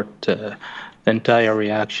support the entire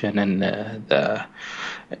reaction and the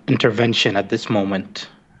intervention at this moment.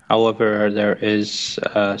 However, there is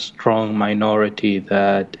a strong minority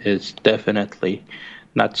that is definitely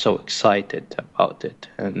not so excited about it.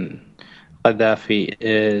 And Gaddafi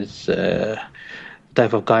is the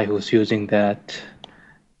type of guy who's using that.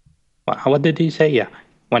 What did he say? Yeah.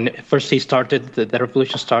 When first he started, the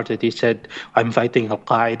revolution started, he said, "I'm fighting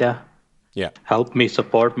Al-Qaeda. Yeah. Help me,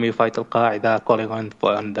 support me, fight Al-Qaeda," calling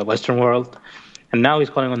on the Western world. And now he's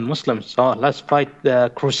calling on Muslims. Oh, let's fight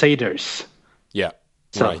the Crusaders. Yeah.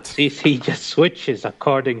 So right. he just switches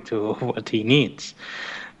according to what he needs.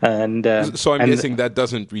 And so I'm guessing that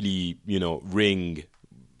doesn't really, ring,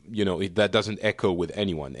 that doesn't echo with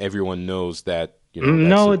anyone. Everyone knows that,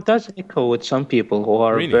 No, it does echo with some people who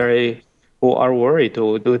are really? who are worried,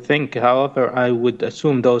 who do think. However, I would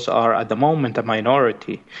assume those are at the moment a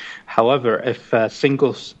minority. However, if a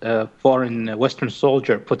single foreign Western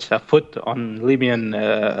soldier puts a foot on Libyan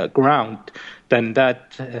ground, then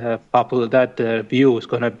that view is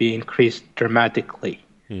going to be increased dramatically.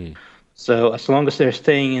 So as long as they're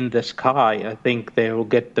staying in the sky, I think they will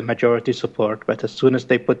get the majority support. But as soon as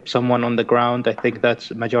they put someone on the ground, I think that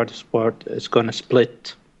majority support is going to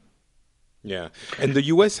split. Yeah. And the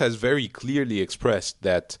U.S. has very clearly expressed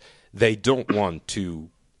that they don't want to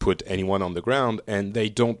put anyone on the ground, and they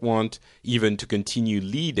don't want even to continue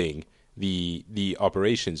leading the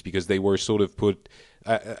operations, because they were sort of put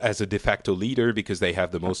as a de facto leader because they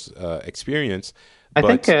have the most experience.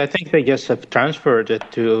 I think they just have transferred it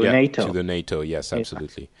to NATO. To the NATO, yes,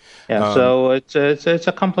 absolutely. Yeah, so it's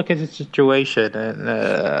a complicated situation,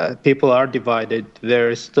 and people are divided.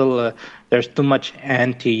 There's too much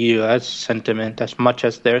anti-US sentiment as much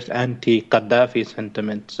as there's anti-Gaddafi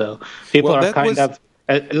sentiment. So people are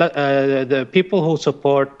the people who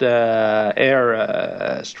support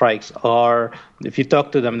air strikes are, if you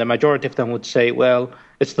talk to them, the majority of them would say, well,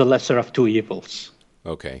 it's the lesser of two evils.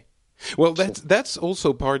 Okay. Well, that's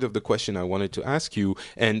also part of the question I wanted to ask you,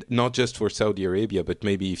 and not just for Saudi Arabia, but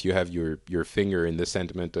maybe if you have your finger in the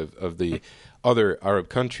sentiment of the other Arab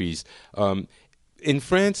countries. In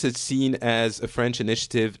France, it's seen as a French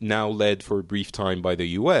initiative now led for a brief time by the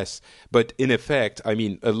U.S. But in effect, I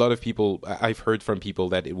mean, a lot of people, I've heard from people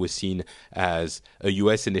that it was seen as a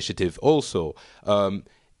U.S. initiative also. How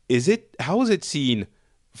is it seen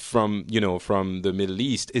from the Middle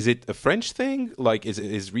East? Is it a French thing? Like,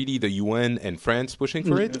 is really the UN and France pushing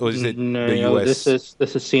for it, or is it the US?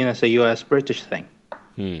 This is seen as a US-British thing.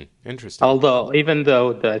 Interesting. Even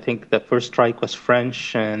though I think the first strike was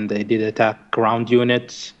French and they did attack ground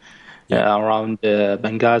units, around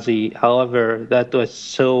Benghazi. However, that was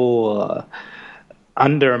so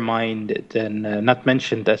undermined and not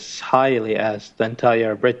mentioned as highly as the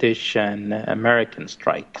entire British and American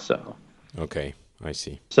strike. So, Okay, I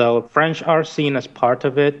see. so French are seen as part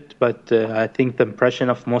of it, but I think the impression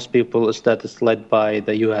of most people is that it's led by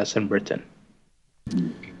the U.S. and Britain.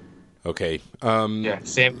 Okay. Yeah,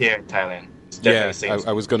 same here in Thailand. It's Yeah, definitely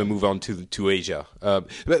I was going to move on to Asia.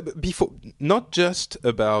 But before, not just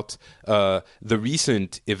about the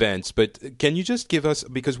recent events, but can you just give us,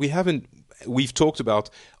 because we've talked about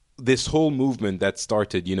this whole movement that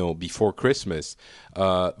started, before Christmas,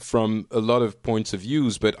 from a lot of points of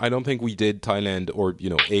views, but I don't think we did Thailand or,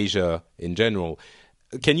 Asia in general.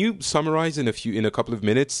 Can you summarize in a couple of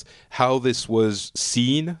minutes how this was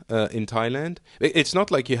seen in Thailand? It's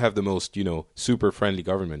not like you have the most, super friendly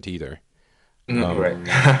government either. right.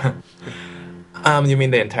 You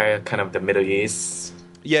mean the entire kind of the Middle East?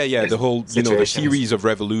 Yeah, the whole, the situations? series of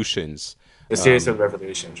revolutions. A series of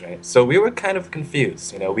revolutions, right? So we were kind of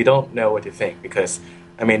confused. We don't know what to think because,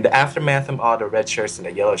 the aftermath of all the red shirts and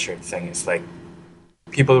the yellow shirt thing is like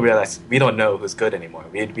people realize we don't know who's good anymore.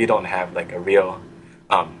 We don't have like a real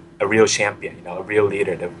champion, a real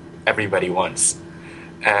leader that everybody wants.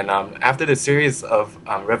 And after the series of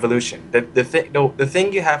revolution, the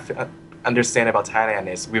thing you have to understand about Thailand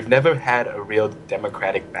is we've never had a real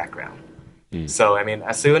democratic background. So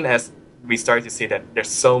as soon as we start to see that there's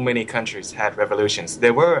so many countries had revolutions,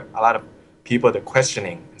 there were a lot of people that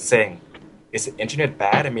questioning, saying, is the internet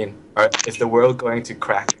bad? Is the world going to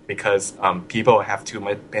crack because people have too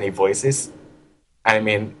many voices?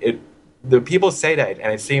 The people say that,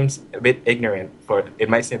 and it seems a bit ignorant it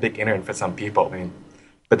might seem a bit ignorant for some people.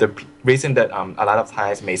 But the reason that a lot of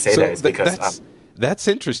Thais may say that is because that's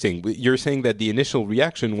interesting. You're saying that the initial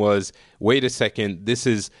reaction was, wait a second,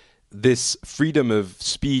 this freedom of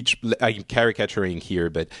speech, I'm caricaturing here,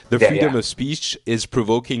 but the freedom of speech is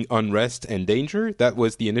provoking unrest and danger? That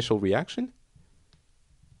was the initial reaction?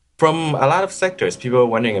 From a lot of sectors, people are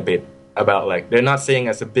wondering a bit about, like, they're not saying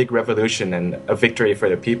it's a big revolution and a victory for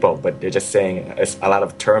the people, but they're just saying it's a lot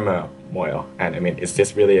of turmoil. And is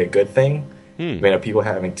this really a good thing? Are people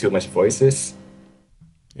having too much voices?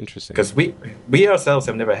 Interesting. Because we ourselves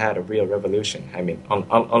have never had a real revolution.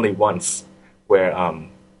 Only once where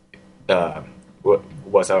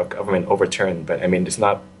was our government overturned. But it's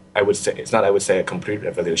not. I would say a complete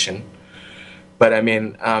revolution. But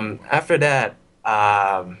after that,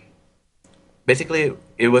 basically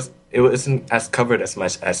it wasn't as covered as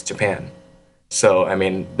much as Japan. So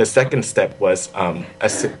the second step was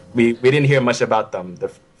we didn't hear much about the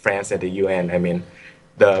France and the UN.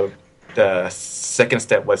 The second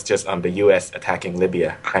step was just the U.S. attacking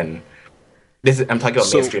Libya, and I'm talking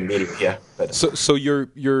about mainstream media here. But so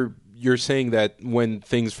you're saying that when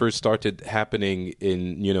things first started happening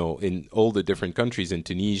in all the different countries, in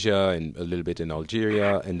Tunisia and a little bit in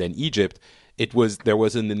Algeria and then Egypt, there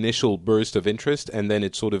was an initial burst of interest, and then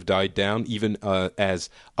it sort of died down. Even as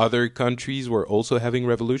other countries were also having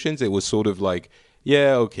revolutions, it was sort of like,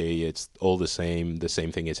 yeah, okay, it's all the same. The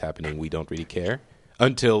same thing is happening. We don't really care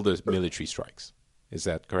until the military strikes. Is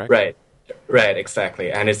that correct? Right,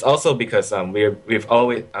 exactly. And it's also because we've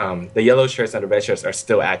always the yellow shirts and the red shirts are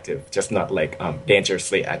still active, just not like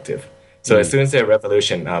dangerously active. So as soon as there's a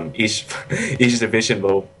revolution, each division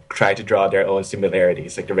will try to draw their own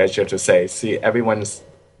similarities. Like the red shirts will say, "See, everyone's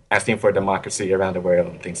asking for democracy around the world,"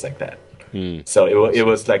 and things like that. So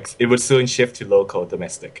it would soon shift to local,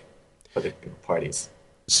 domestic political parties.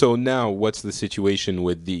 So now, what's the situation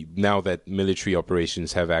now that military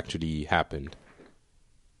operations have actually happened?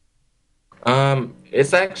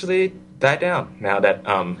 It's actually died down now that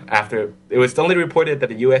after it was only reported that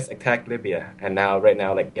the U.S. attacked Libya, and right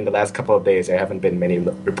now, like in the last couple of days, there haven't been many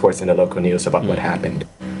reports in the local news about what happened.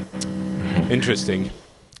 Interesting.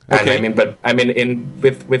 Okay. And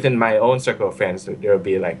within my own circle of friends, there would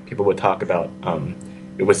be like people would talk about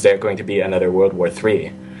was there going to be another World War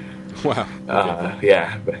III? Wow.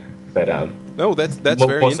 Yeah, but no, that's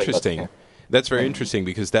very interesting. Yeah. That's very interesting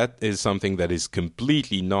because that is something that is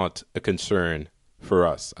completely not a concern for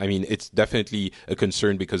us. It's definitely a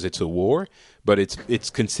concern because it's a war, but it's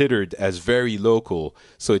considered as very local.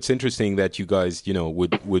 So it's interesting that you guys,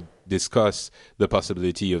 would discuss the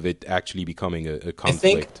possibility of it actually becoming a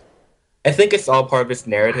conflict. I think it's all part of this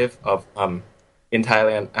narrative of in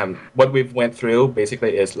Thailand. What we've went through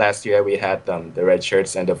basically is last year we had the red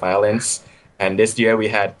shirts and the violence, and this year we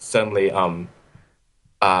had suddenly a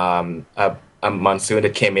monsoon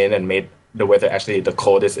that came in and made the weather actually the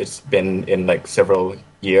coldest it's been in like several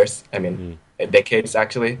years. Decades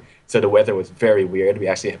actually. So the weather was very weird. We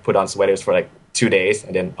actually put on sweaters for like 2 days,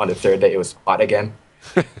 and then on the third day it was hot again.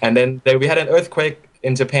 And then we had an earthquake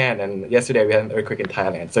in Japan, and yesterday we had an earthquake in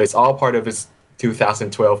Thailand. So it's all part of this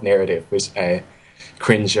 2012 narrative, which I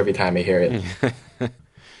cringe every time I hear it.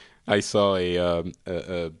 I saw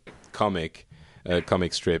a comic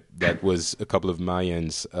strip that was a couple of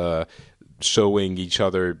Mayans showing each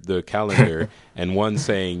other the calendar, and one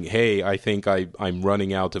saying, "Hey, I think I'm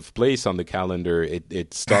running out of place on the calendar.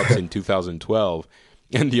 It stops in 2012,"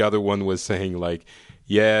 and the other one was saying like,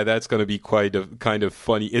 "Yeah, that's going to be kind of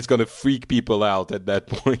funny. It's going to freak people out at that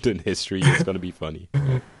point in history. It's going to be funny."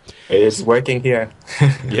 It is working here.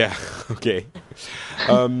 Yeah. Okay.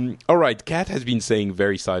 All right. Kat has been saying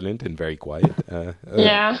very silent and very quiet.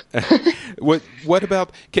 Yeah. What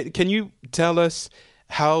about? Can you tell us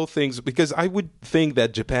how things? Because I would think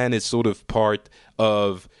that Japan is sort of part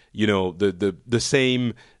of the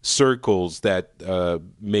same circles that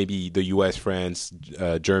maybe the U.S., France,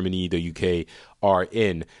 Germany, the U.K. are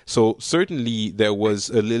in. So certainly there was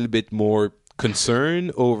a little bit more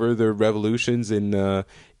concern over the revolutions in the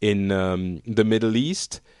Middle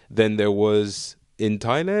East than there was in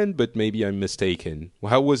Thailand, but maybe I'm mistaken.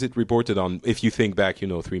 How was it reported on, if you think back,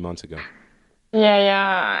 3 months ago?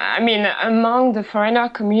 Yeah. I mean, among the foreigner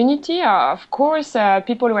community, of course,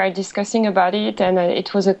 people were discussing about it, and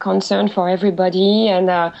it was a concern for everybody,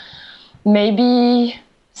 and maybe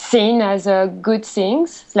seen as good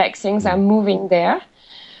things, like things are moving there.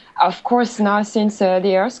 Of course, now since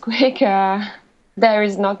the earthquake, there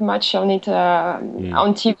is not much on it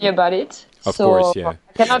on TV about it. Of course, yeah.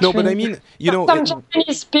 No, but I mean, some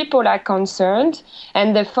Japanese people are concerned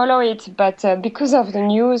and they follow it, but because of the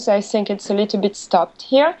news, I think it's a little bit stopped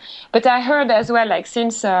here. But I heard as well, like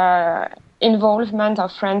since involvement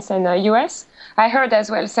of France and US, I heard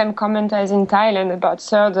as well some comment as in Thailand about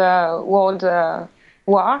Third World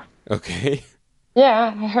War. Okay.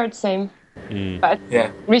 Yeah, I heard same. But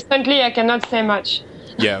recently, I cannot say much.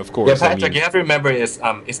 Yeah, of course. Yeah, Patrick, you have to remember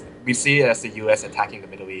we see it as the U.S. attacking the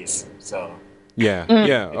Middle East. So yeah.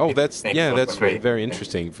 Oh, that's very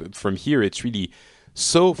interesting. From here, it's really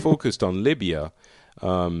so focused on Libya.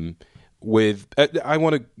 I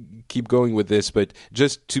want to keep going with this, but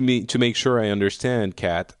just to make sure I understand,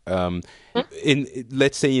 Kat.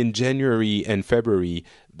 Let's say in January and February,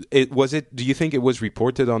 do you think it was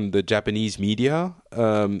reported on the Japanese media,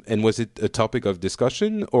 and was it a topic of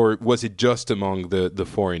discussion, or was it just among the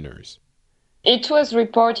foreigners? It was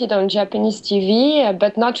reported on Japanese TV,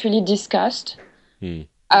 but not really discussed.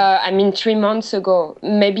 I mean, 3 months ago.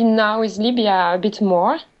 Maybe now with Libya a bit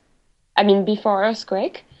more. I mean, before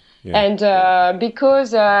earthquake. Yeah. And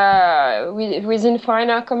because within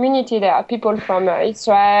foreigner community, there are people from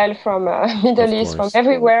Israel, from Middle East, from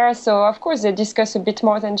everywhere. So, of course, they discuss a bit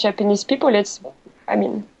more than Japanese people. It's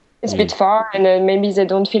a bit far, and maybe they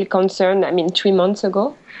don't feel concerned, 3 months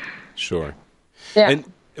ago. Sure. Yeah. And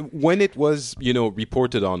when it was,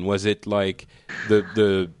 reported on, was it like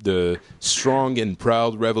the strong and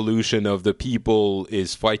proud revolution of the people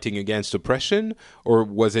is fighting against oppression, or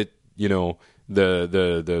was it,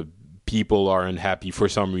 the people are unhappy for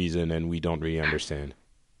some reason and we don't really understand?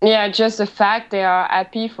 Yeah, just the fact they are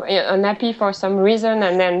unhappy for some reason,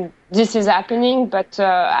 and then this is happening. But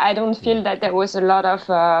I don't feel that there was a lot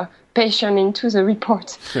of passion into the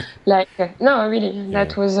report. No, really,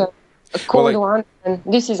 that was a cold one, and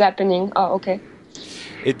this is happening. Oh, okay.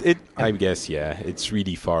 I guess, it's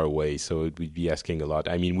really far away, so it would be asking a lot.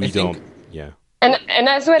 I mean, yeah. And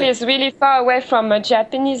as well, it's really far away from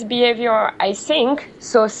Japanese behavior, I think.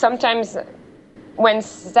 So sometimes when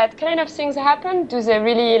that kind of things happen, do they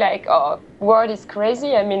really world is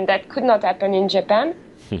crazy? I mean, that could not happen in Japan.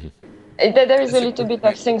 There is a little bit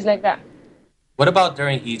of things like that. What about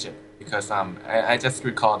during Egypt? Because I just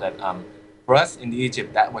recall that for us in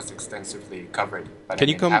Egypt, that was extensively covered. But Can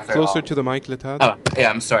you come closer to the mic, Letad? Oh, yeah,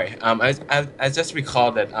 I'm sorry. I just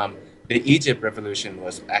recall that the Egypt revolution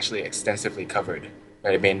was actually extensively covered.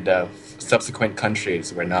 Right? I mean, the subsequent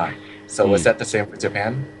countries were not. So was that the same for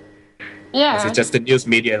Japan? Yeah. Was it just the news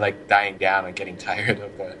media dying down and getting tired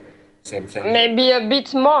of the same thing? Maybe a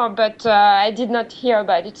bit more, but I did not hear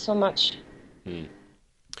about it so much.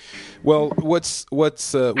 Well,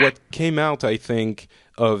 what came out, I think,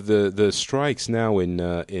 of the strikes now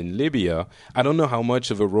in Libya, I don't know how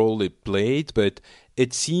much of a role it played, but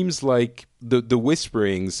it seems like the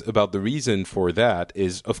whisperings about the reason for that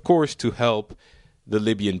is, of course, to help the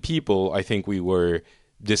Libyan people. I think we were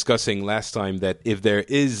discussing last time that if there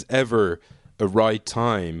is ever a right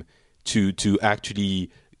time to actually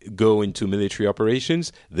go into military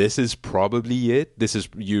operations, this is probably it. This is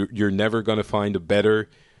you're never going to find a better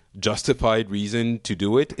justified reason to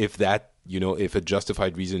do it if that if a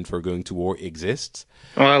justified reason for going to war exists.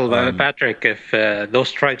 Well, Patrick, if those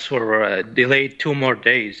strikes were delayed 2 more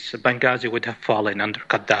days, Benghazi would have fallen under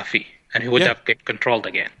Gaddafi, and he would have get controlled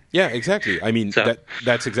again. Yeah, exactly. I mean,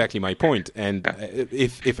 that's exactly my point. And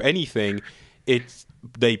if anything,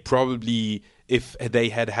 they probably, if they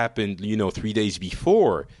had happened, 3 days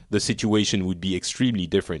before, the situation would be extremely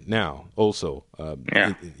different now. Also,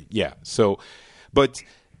 So, but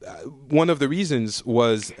one of the reasons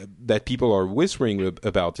was that people are whispering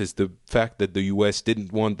about is the fact that the U.S.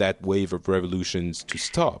 didn't want that wave of revolutions to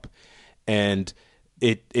stop, and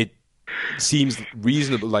it seems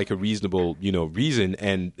reasonable, like a reasonable, reason.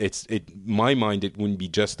 And my mind, it wouldn't be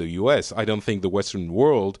just the U.S. I don't think the Western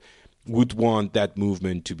world would want that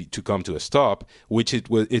movement to come to a stop, which it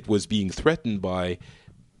was being threatened by.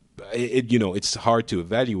 It's hard to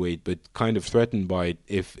evaluate, but kind of threatened by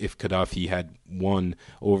if Gaddafi had won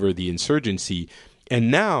over the insurgency.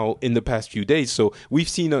 And now, in the past few days, so we've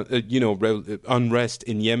seen unrest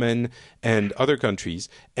in Yemen and other countries.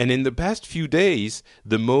 And in the past few days,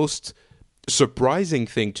 the most surprising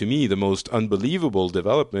thing to me, the most unbelievable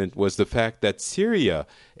development, was the fact that Syria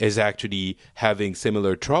is actually having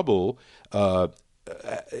similar trouble, very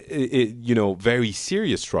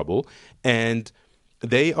serious trouble, and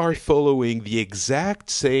they are following the exact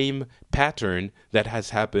same pattern that has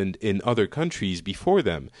happened in other countries before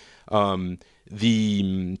them.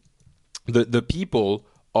 The people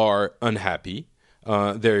are unhappy.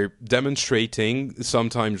 They're demonstrating,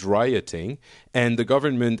 sometimes rioting, and the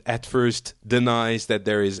government at first denies that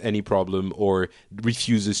there is any problem or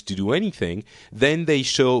refuses to do anything. Then they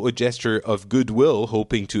show a gesture of goodwill,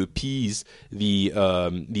 hoping to appease the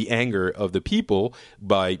anger of the people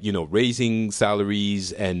by raising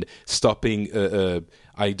salaries and stopping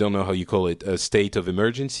I don't know how you call it, a state of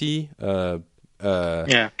emergency.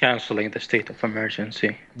 Canceling the state of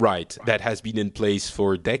emergency. Right, that has been in place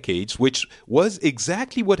for decades, which was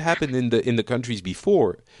exactly what happened in the countries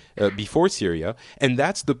before Syria, and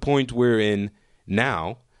that's the point we're in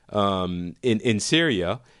now in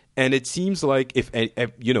Syria. And it seems like if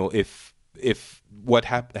what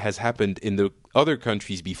has happened in the other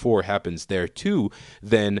countries before happens there too,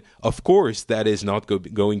 then of course that is not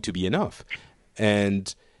going to be enough.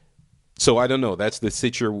 And so I don't know. That's the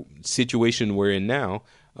situation we're in now,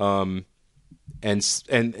 and is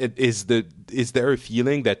there a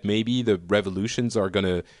feeling that maybe the revolutions are going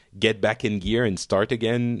to get back in gear and start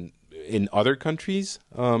again in other countries?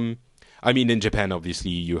 I mean, in Japan,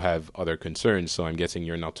 obviously, you have other concerns, so I'm guessing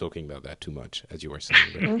you're not talking about that too much, as you were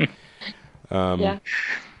saying. But,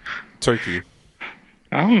 Turkey.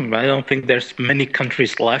 I don't think there's many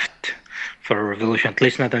countries left for a revolution, at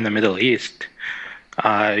least not in the Middle East.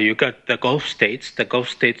 You got the Gulf states. The Gulf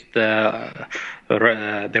states, there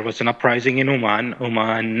was an uprising in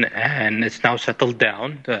Oman, and it's now settled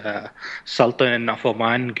down. The Sultan of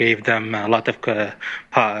Oman gave them a lot of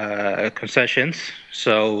concessions,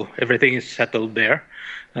 so everything is settled there.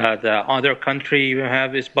 The other country you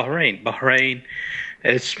have is Bahrain. Bahrain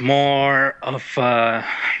is more of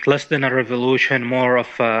less than a revolution, more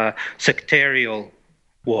of a sectarial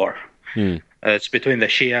war. It's between the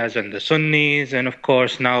Shias and the Sunnis, and of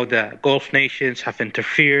course now the Gulf nations have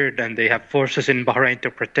interfered, and they have forces in Bahrain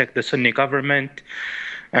to protect the Sunni government.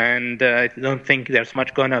 And I don't think there's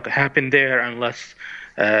much going to happen there unless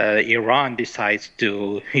Iran decides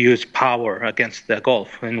to use power against the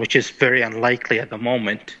Gulf, and which is very unlikely at the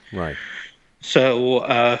moment. Right. So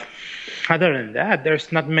other than that,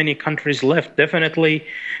 there's not many countries left. Definitely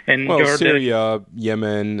in Jordan, Syria,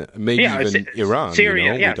 Yemen, maybe even Iran.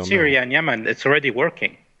 Syria, Syria and Yemen, it's already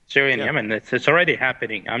working. Syria and Yemen, it's already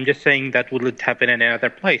happening. I'm just saying that wouldn't happen in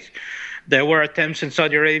another place. There were attempts in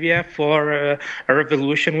Saudi Arabia for a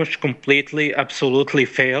revolution which absolutely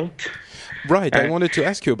failed. Right. I wanted to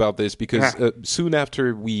ask you about this because soon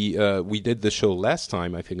after we did the show last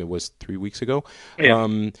time, I think it was 3 weeks ago,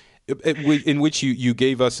 in which you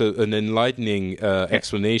gave us an enlightening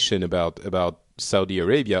explanation about Saudi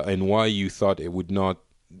Arabia and why you thought it would not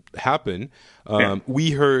happen.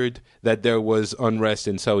 We heard that there was unrest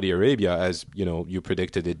in Saudi Arabia, as you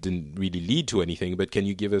predicted. It didn't really lead to anything, but can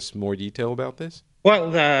you give us more detail about this? Well,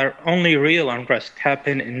 the only real unrest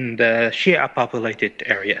happened in the Shia populated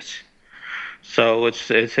areas. So it's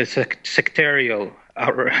a sectarial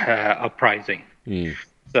uprising.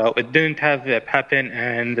 So it didn't happen,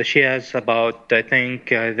 and the Shias I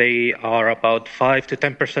think they are about 5 to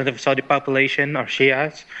 10% of Saudi population are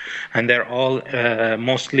Shias, and they're all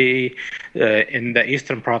mostly in the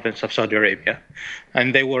eastern province of Saudi Arabia.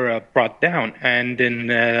 And they were brought down, and then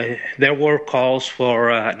there were calls for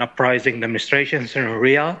an uprising demonstrations in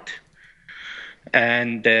Riyadh.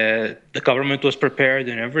 and the government was prepared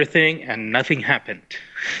and everything, and nothing happened.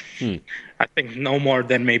 I think no more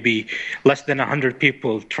than maybe less than 100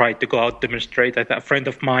 people tried to go out demonstrate. A friend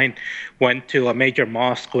of mine went to a major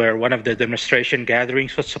mosque where one of the demonstration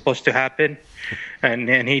gatherings was supposed to happen,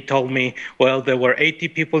 and he told me, well, there were 80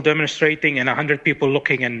 people demonstrating and 100 people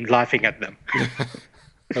looking and laughing at them.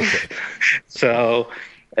 Okay. So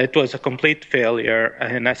it was a complete failure.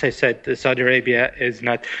 And as I said, Saudi Arabia is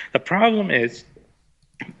not. The problem is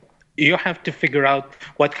you have to figure out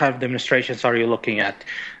what kind of demonstrations are you looking at.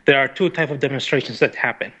 There are two types of demonstrations that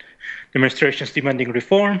happen. Demonstrations demanding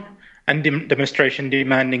reform and demonstration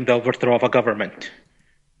demanding the overthrow of a government.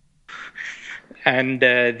 And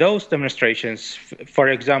those demonstrations, for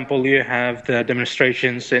example, you have the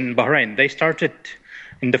demonstrations in Bahrain. They started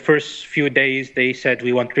in the first few days, they said,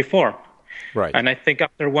 we want reform. Right. And I think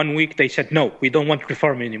after 1 week, they said, no, we don't want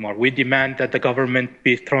reform anymore. We demand that the government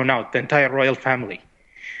be thrown out, the entire royal family.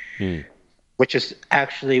 Which is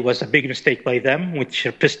actually was a big mistake by them, which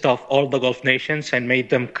pissed off all the Gulf nations and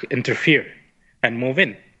made them interfere and move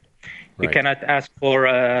in. You cannot ask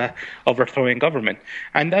for overthrowing government.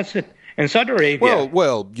 And that's it. In Saudi Arabia...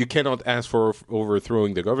 Well, you cannot ask for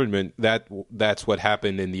overthrowing the government. That's what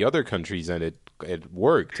happened in the other countries, and it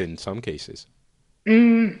worked in some cases.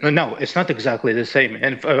 No, it's not exactly the same.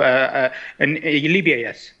 And in Libya,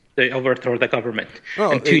 yes, they overthrew the government.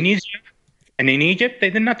 Well, in Tunisia and in Egypt,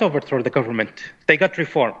 they did not overthrow the government. They got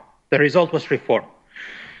reform. The result was reform.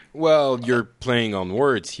 Well, you're playing on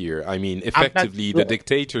words here. I mean, effectively, the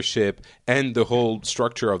dictatorship and the whole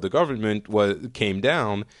structure of the government came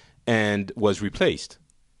down and was replaced.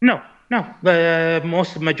 No. The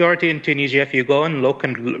majority in Tunisia, if you go and look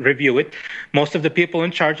and review it, most of the people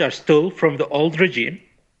in charge are still from the old regime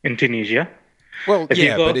in Tunisia. Well, but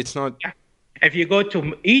it's not... If you go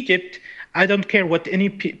to Egypt, I don't care what any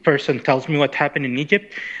person tells me what happened in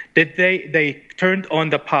Egypt. They turned on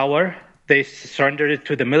the power. They surrendered it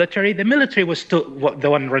to the military. The military was still the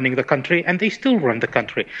one running the country, and they still run the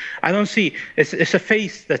country. I don't see... It's a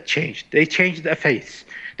face that changed. They changed the face.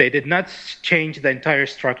 They did not change the entire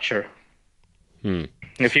structure.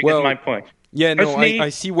 If you get my point. Yeah, no, I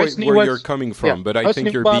see where you're coming from, but I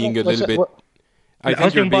think you're being a little bit... I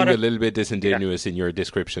think you're being a little bit disingenuous in your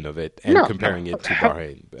description of it and comparing it to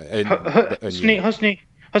Bahrain. Hosni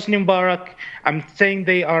Mubarak, I'm saying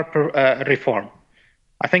they are reform.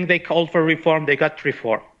 I think they called for reform. They got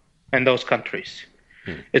reform in those countries.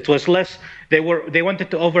 It was less. They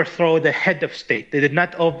wanted to overthrow the head of state. They did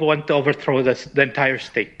not want to overthrow the entire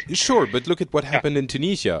state. Sure, but look at what happened in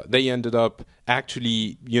Tunisia. They ended up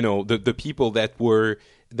actually, the people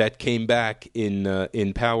that came back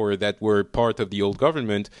in power that were part of the old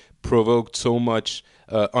government provoked so much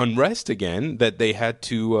unrest again that they had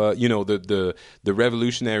to, the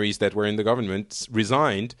revolutionaries that were in the government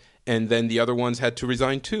resigned, and then the other ones had to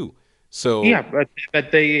resign too. So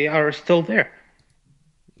but they are still there.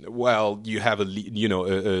 Well, you have a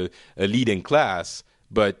leading class,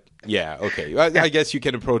 but yeah, okay. I guess you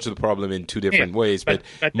can approach the problem in two different ways, but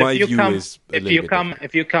my view is if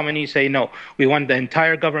you come and you say no, we want the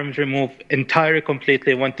entire government removed,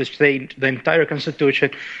 completely, want to say the entire constitution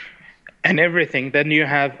and everything, then you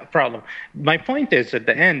have a problem. My point is, at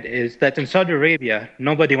the end, is that in Saudi Arabia,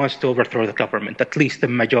 nobody wants to overthrow the government, at least the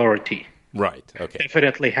majority. Right, okay.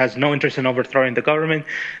 Definitely has no interest in overthrowing the government.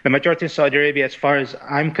 The majority in Saudi Arabia, as far as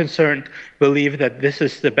I'm concerned, believe that this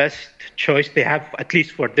is the best choice they have, at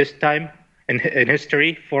least for this time in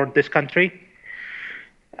history for this country.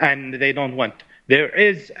 And they don't want. There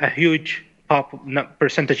is a huge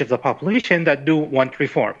percentage of the population that do want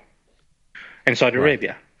reform in Saudi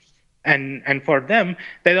Arabia. And for them,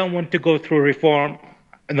 they don't want to go through reform,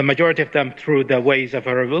 and the majority of them through the ways of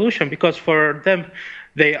a revolution, because for them,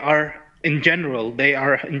 in general, they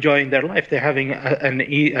are enjoying their life. They're having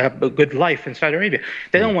a good life in Saudi Arabia.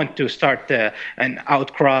 They don't want to start an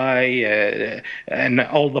outcry and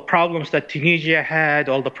all the problems that Tunisia had,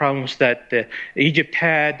 all the problems that Egypt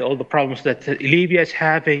had, all the problems that Libya is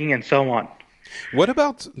having, and so on. What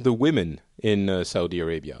about the women in Saudi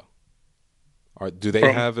Arabia? Do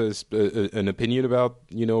they have an opinion about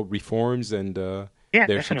reforms and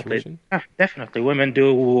their situation? Definitely. Women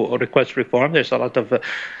do request reform. There's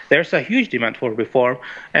a huge demand for reform,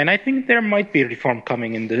 and I think there might be reform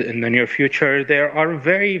coming in the near future. There are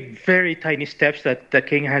very, very tiny steps that the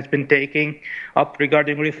king has been taking up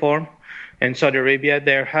regarding reform in Saudi Arabia.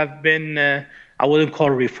 There have been I wouldn't call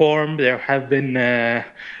reform. There have been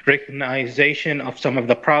recognition of some of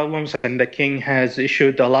the problems, and the king has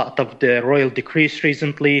issued a lot of the royal decrees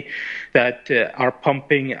recently that are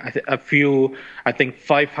pumping a few, I think,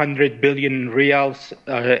 500 billion reals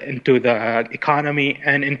into the economy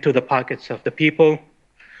and into the pockets of the people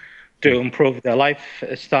to improve their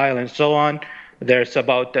lifestyle and so on. There's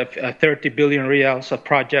about 30 billion reals of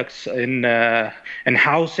projects in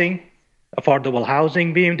housing, affordable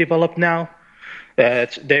housing being developed now.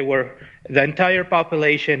 The entire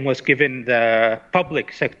population was given, the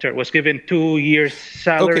public sector was given 2 years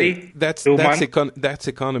salary. Okay, that's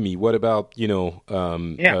economy. What about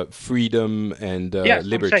freedom and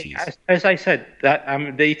liberties? As I said,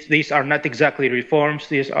 that these are not exactly reforms.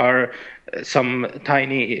 These are some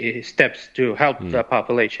tiny steps to help the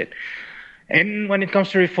population. And when it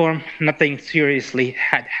comes to reform, nothing seriously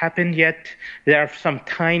had happened yet. There are some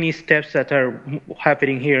tiny steps that are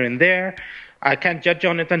happening here and there. I can't judge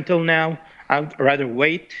on it until now. I'd rather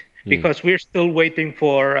wait because we're still waiting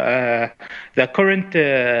for the current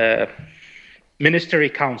ministry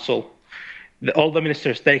council. All the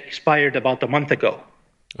ministers, they expired about a month ago.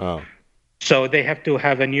 Oh. So they have to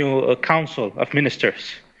have a new council of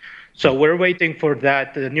ministers. So we're waiting for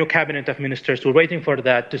that, the new cabinet of ministers. We're waiting for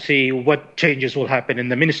that to see what changes will happen in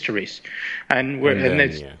the ministries.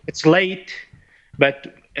 It's late, but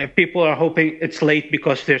people are hoping it's late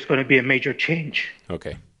because there's going to be a major change.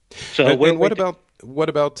 Okay. So and what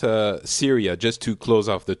about Syria? Just to close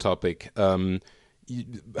off the topic, what's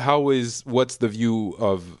the view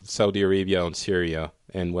of Saudi Arabia on Syria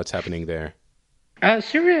and what's happening there?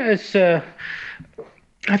 Syria is,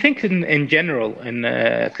 I think, in general, and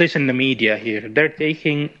at least in the media here, they're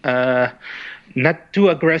taking not too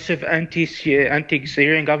aggressive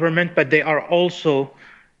anti-Syrian government, but they are also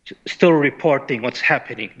still reporting what's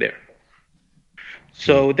happening there.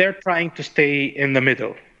 So they're trying to stay in the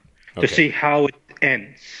middle to see how it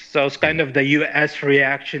ends. So it's kind of the U.S.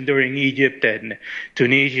 reaction during Egypt and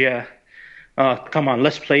Tunisia. Come on,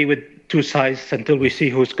 let's play with two sides until we see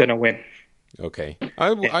who's going to win. Okay.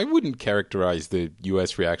 I wouldn't characterize the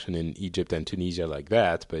U.S. reaction in Egypt and Tunisia like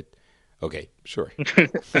that, but okay, sure.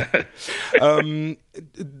 Kat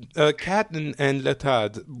and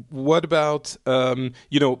Latad, what about,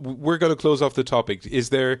 we're going to close off the topic. Is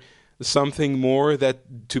there something more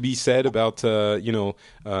to be said about,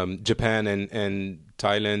 Japan and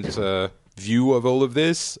Thailand's view of all of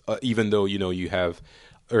this, even though, you have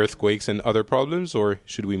earthquakes and other problems, or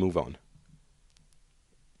should we move on?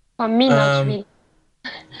 For me, not really.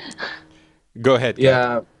 Go ahead,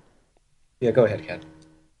 Kat. Yeah, go ahead, Kat.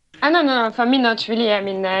 No. For me, not really. I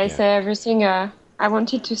mean, I say everything I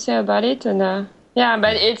wanted to say about it, and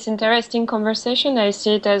but it's interesting conversation. I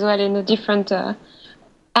see it as well in a different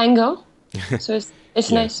angle, so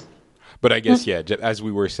it's nice. But I guess as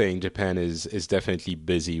we were saying, Japan is definitely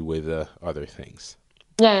busy with other things.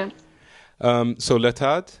 Yeah. So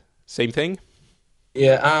Latad, same thing.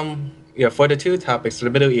 Yeah, for the two topics, the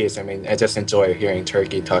Middle East, I mean, I just enjoy hearing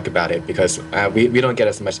Turkey talk about it because we don't get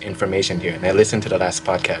as much information here. And I listened to the last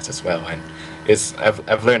podcast as well, and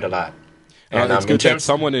I've learned a lot. And it's good that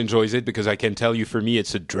someone enjoys it because I can tell you, for me,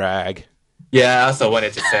 it's a drag. Yeah, I also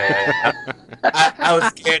wanted to say, I was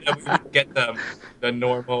scared that we would get the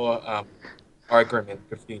normal argument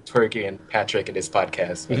between Turkey and Patrick in this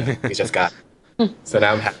podcast, but we just got it. So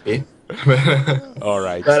now I'm happy. All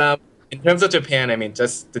right. But in terms of Japan, I mean,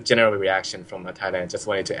 just the general reaction from Thailand, just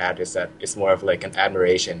wanted to add is that it's more of like an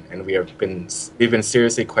admiration, and we've been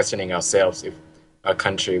seriously questioning ourselves if our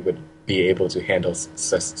country would be able to handle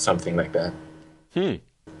something like that.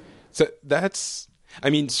 So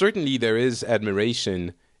certainly there is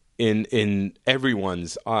admiration in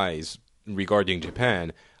everyone's eyes regarding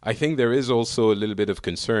Japan. I think there is also a little bit of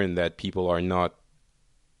concern that people are not,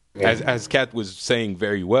 as Kat was saying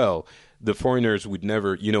very well, the foreigners would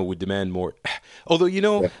never, would demand more.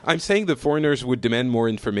 Although, I'm saying the foreigners would demand more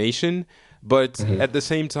information, but at the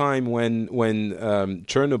same time, when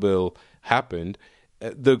Chernobyl happened,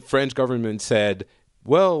 the French government said,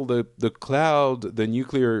 well, the cloud, the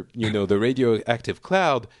nuclear, the radioactive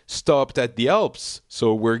cloud stopped at the Alps,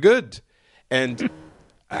 so we're good. And,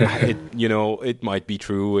 it might be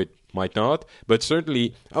true, it might not, but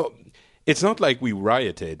certainly, it's not like we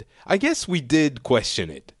rioted. I guess we did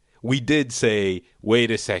question it. We did say,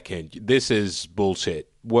 wait a second, this is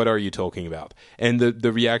bullshit. What are you talking about? And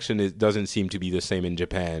the reaction doesn't seem to be the same in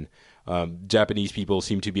Japan. Japanese people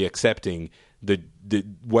seem to be accepting the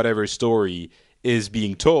whatever story is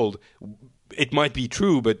being told. It might be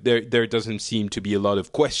true, but there doesn't seem to be a lot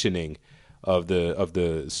of questioning of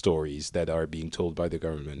the stories that are being told by the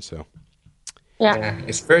government. So, Yeah.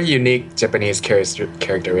 It's very unique Japanese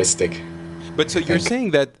characteristic. But so you're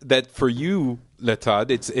saying that for you, Letad,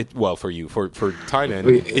 for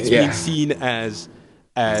Thailand, it's being seen as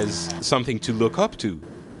something to look up to.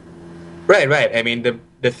 Right. I mean,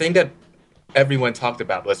 the thing that everyone talked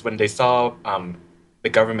about was when they saw the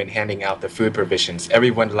government handing out the food provisions,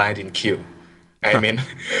 everyone lined in queue. I mean,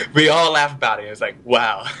 we all laughed about it. It was like,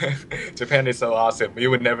 wow, Japan is so awesome. We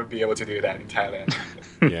would never be able to do that in Thailand.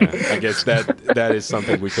 Yeah, I guess that is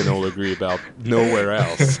something we can all agree about. Nowhere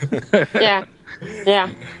else. Yeah.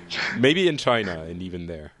 Maybe in China, and even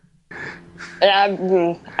there.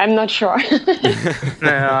 I'm not sure.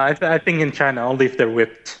 No, I think in China, only if they're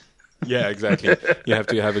whipped. Yeah, exactly. You have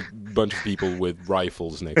to have a bunch of people with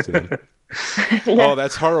rifles next to them. Yeah. Oh,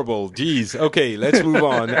 that's horrible. Jeez. Okay, let's move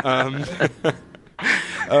on.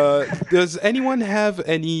 Does anyone have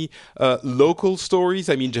any local stories?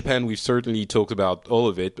 I mean, Japan, we've certainly talked about all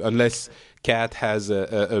of it, unless Kat has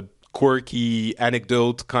a quirky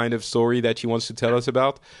anecdote kind of story that she wants to tell us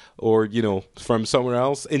about, or, from somewhere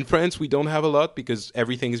else. In France, we don't have a lot because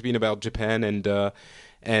everything has been about Japan and the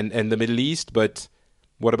Middle East, but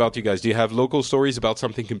what about you guys? Do you have local stories about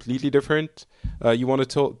something completely different you want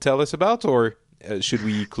to tell us about, or should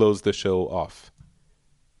we close the show off?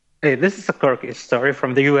 Hey, this is a quirky story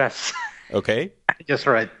from the U.S. Okay. I just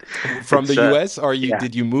read. From the U.S.?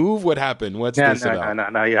 Did you move? What happened? What's this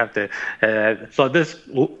about? No, you have to. So this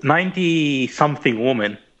 90-something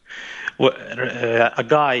woman, a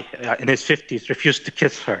guy in his 50s refused to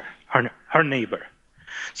kiss her neighbor.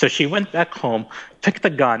 So she went back home, picked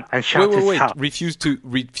a gun, and shot his house. Refused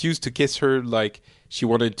to kiss her, like she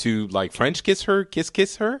wanted to, like, French kiss her?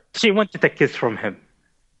 Kiss her? She wanted a kiss from him.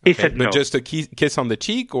 He said no. But just a kiss on the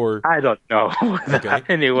cheek, or? I don't know. Okay.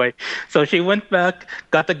 Anyway, so she went back,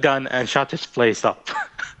 got the gun, and shot his place up.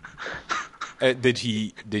 Did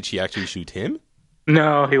she actually shoot him?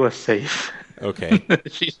 No, he was safe. Okay.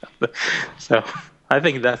 So I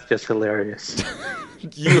think that's just hilarious.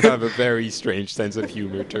 You have a very strange sense of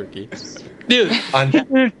humor, Turkey. Dude, he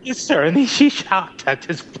didn't kiss her, and she shot at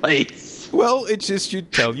his place. Well, it just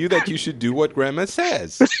should tell you that you should do what Grandma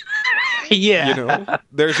says. Yeah.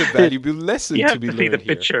 There's a valuable lesson to be learned here. You have to see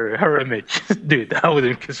the picture, her image. Dude, I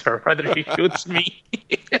wouldn't kiss her. Rather she shoots me.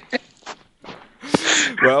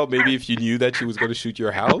 Well, maybe if you knew that she was going to shoot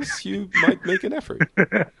your house, you might make an effort.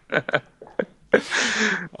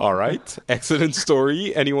 All right. Excellent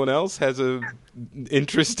story. Anyone else has a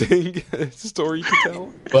interesting story to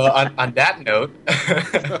tell? Well, on that note,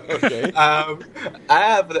 okay.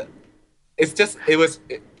 It was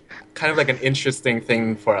kind of like an interesting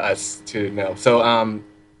thing for us to know. So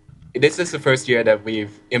this is the first year that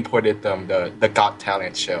we've imported the Got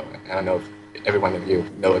Talent show. I don't know if every one of you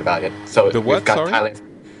know about it. So the what? Got Sorry? Talent.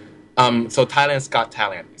 So Thailand's Got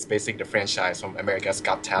Talent. It's basically the franchise from America's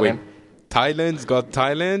Got Talent. Wait, Thailand's Got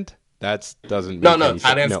Talent? That doesn't make No, any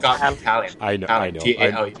Thailand's sense. Got Talent. I know.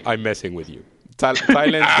 Talent. I'm messing with you.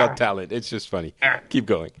 Thailand's Got Talent. It's just funny. Keep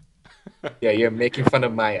going. Yeah, you're making fun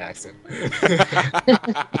of my accent.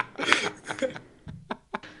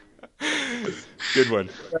 Good one.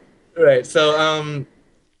 Right. So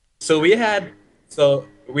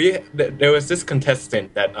there was this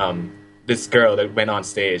contestant that this girl that went on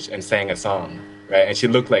stage and sang a song, right? And she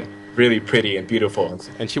looked like really pretty and beautiful.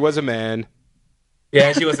 And she was a man.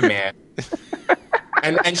 Yeah, she was a man.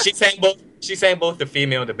 and she sang both the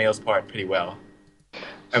female and the male's part pretty well.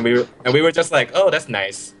 And we were just like, oh, that's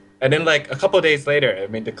nice. And then like a couple of days later, I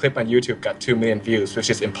mean, the clip on YouTube got 2 million views,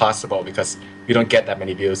 which is impossible because you don't get that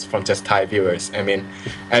many views from just Thai viewers. I mean,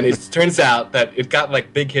 and it turns out that it got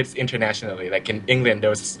like big hits internationally. Like in England,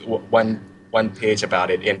 there was one page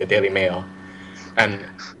about it in the Daily Mail, and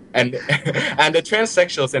the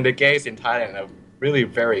transsexuals and the gays in Thailand are really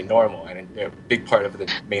very normal and they're a big part of the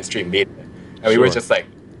mainstream media. And we were just like,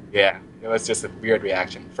 yeah, it was just a weird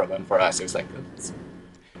reaction for us. It was like.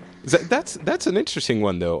 That's an interesting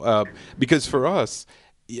one though, because for us,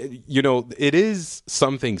 it is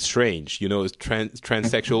something strange,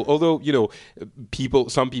 transsexual. Although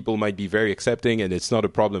some people might be very accepting, and it's not a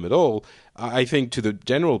problem at all. I think to the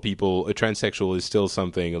general people, a transsexual is still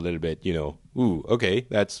something a little bit, ooh, okay,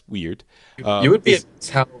 that's weird. You would be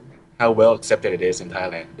how well accepted it is in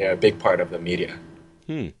Thailand. They're a big part of the media.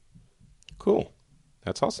 Cool.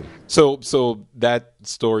 That's awesome. So that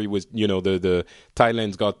story was, the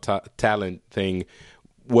Thailand's Got Talent thing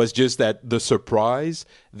was just that the surprise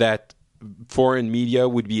that foreign media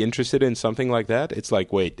would be interested in something like that. It's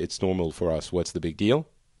like, wait, it's normal for us. What's the big deal?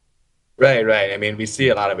 Right. I mean, we see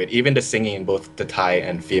a lot of it. Even the singing in both the Thai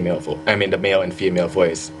and female the male and female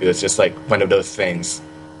voice. It was just like one of those things.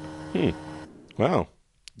 Wow.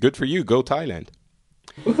 Good for you. Go Thailand.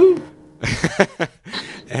 Woohoo!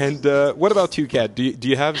 And what about you, Kat? Do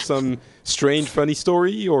you have some strange, funny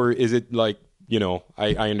story, or is it like,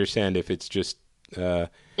 I understand if it's just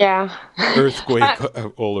Yeah. earthquake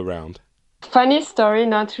all around. Funny story,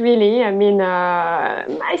 not really. I mean,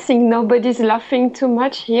 I think nobody's laughing too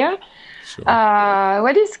much here. Sure.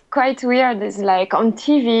 What is quite weird is like on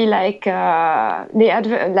TV, like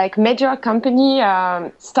like major company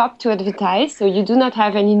stopped to advertise, so you do not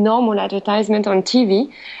have any normal advertisement on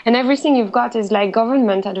TV, and everything you've got is like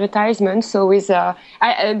government advertisement. So with a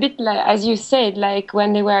bit like, as you said, like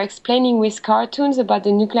when they were explaining with cartoons about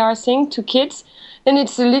the nuclear thing to kids. Then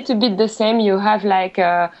it's a little bit the same. You have like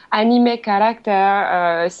anime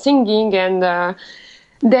character singing and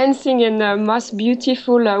dancing in the most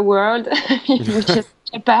beautiful world, which is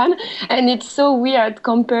Japan. And it's so weird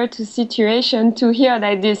compared to situation to hear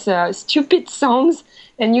like these stupid songs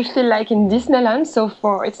and you feel like in Disneyland. So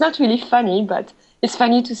it's not really funny, but it's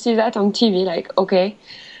funny to see that on TV. Like, okay.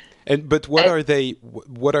 But what are they?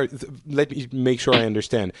 Let me make sure I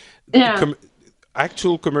understand. Yeah.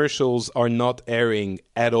 Actual commercials are not airing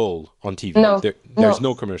at all on TV. No, there's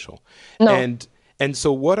no commercial. No. And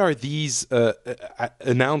so what are these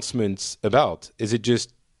announcements about? Is it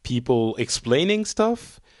just people explaining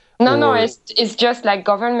stuff? No, it's just like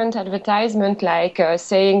government advertisement, like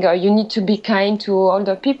saying you need to be kind to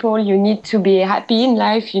older people, you need to be happy in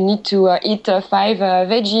life, you need to eat 5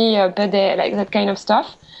 veggie per day, like that kind of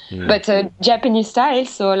stuff. But Japanese style,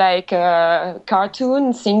 so like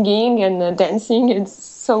cartoon, singing and dancing, it's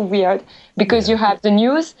so weird because you have the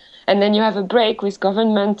news and then you have a break with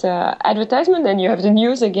government advertisement and you have the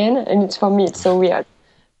news again, and it's, for me, it's so weird.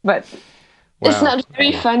 But it's not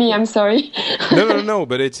very funny, I'm sorry. No,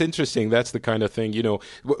 but it's interesting. That's the kind of thing,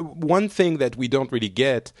 one thing that we don't really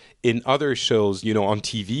get in other shows, on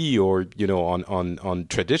TV or, on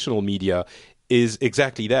traditional media is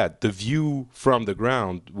exactly that, the view from the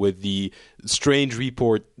ground with the strange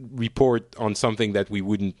report on something that we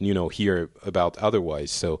wouldn't, hear about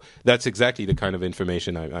otherwise. So that's exactly the kind of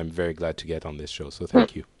information I'm very glad to get on this show. So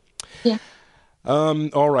thank you. Yeah.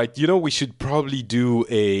 All right. We should probably do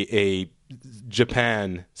a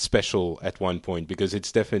Japan special at one point because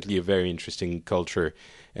it's definitely a very interesting culture.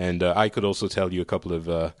 And I could also tell you a couple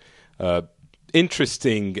of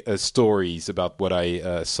interesting stories about what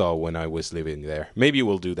I saw when I was living there. Maybe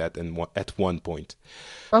we'll do that at one point.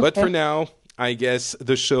 Okay. But for now, I guess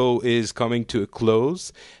the show is coming to a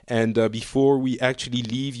close. And before we actually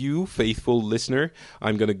leave you, faithful listener,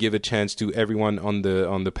 I'm going to give a chance to everyone on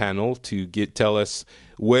the panel to tell us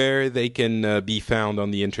where they can be found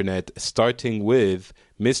on the internet, starting with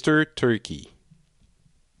Mr. Turkey,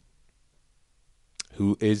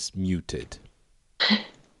 who is muted.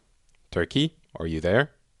 Turkey? Are you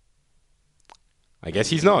there? I guess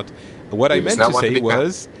he's not. What I meant to say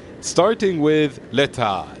was, starting with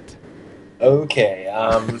Letad. Okay,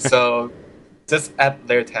 so just at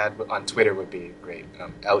Lertad on Twitter would be great.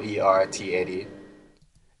 Lertad.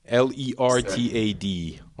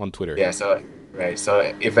 Lertad on Twitter. Yeah, so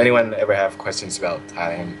if anyone ever have questions about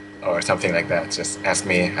Thailand or something like that, just ask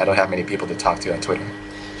me. I don't have many people to talk to on Twitter.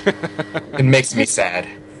 It makes me sad.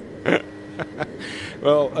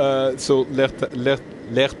 Well, so Lertad,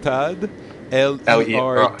 Lertad,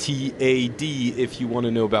 if you want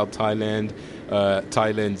to know about Thailand,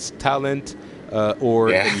 Thailand's talent,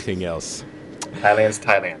 or anything else. Thailand's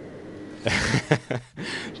Thailand.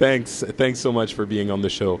 Thanks so much for being on the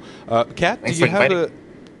show. Kat,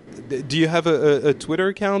 do you have a Twitter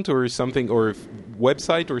account or something, or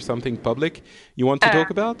website or something public you want to talk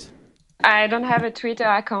about? I don't have a Twitter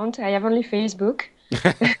account. I have only Facebook.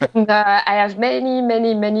 And, I have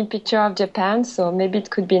many pictures of Japan, so maybe it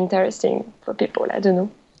could be interesting for people. I don't know.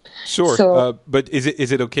 Sure, so, but is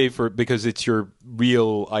it okay because it's your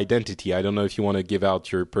real identity? I don't know if you want to give out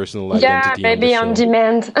your personal identity. Yeah, maybe on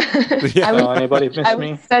demand. Anybody miss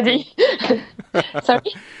me? Study.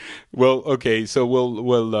 Sorry. Well, okay, so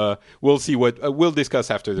we'll see what we'll discuss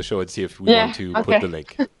after the show and see if we want to put the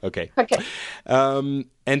link. Okay. Okay.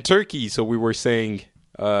 And Turkey. So we were saying.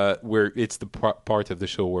 Where it's the part of the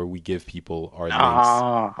show where we give people our links.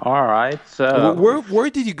 All right. So where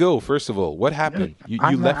did you go? First of all, what happened? You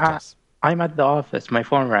left us. I'm at the office. My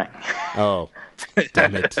phone rang. Oh,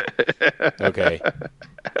 damn it. Okay.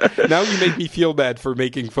 Now you make me feel bad for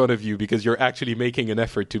making fun of you because you're actually making an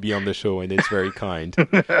effort to be on the show, and it's very kind.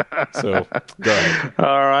 So go ahead.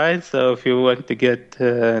 All right. So if you want to get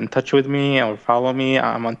in touch with me or follow me,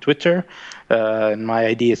 I'm on Twitter. And my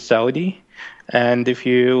ID is Saudi. And if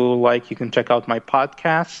you like, you can check out my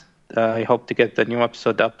podcast. I hope to get the new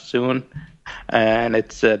episode up soon. And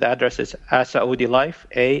it's the address is asaudilife,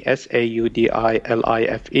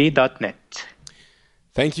 ASAUDILIFE.net.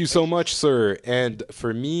 Thank you so much, sir. And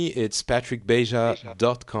for me, it's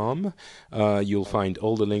patrickbeja.com. You'll find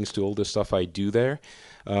all the links to all the stuff I do there.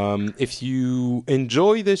 If you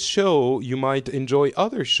enjoy this show, you might enjoy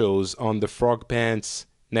other shows on the Frog Pants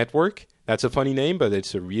Network. That's a funny name, but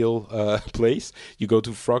it's a real place. You go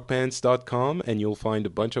to frogpants.com and you'll find a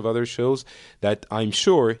bunch of other shows that I'm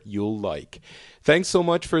sure you'll like. Thanks so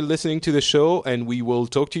much for listening to the show, and we will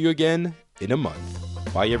talk to you again in a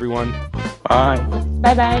month. Bye, everyone. Bye.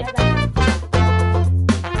 Bye-bye.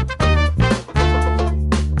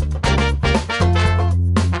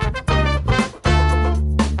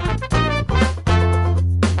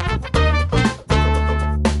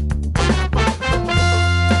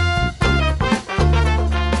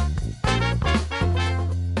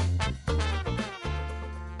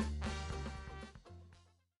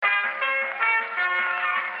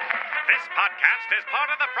 This podcast is part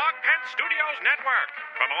of the Frog Pants Studios Network.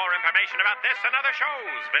 For more information about this and other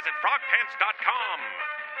shows, visit frogpants.com.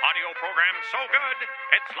 Audio programs so good,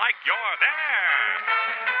 it's like you're there.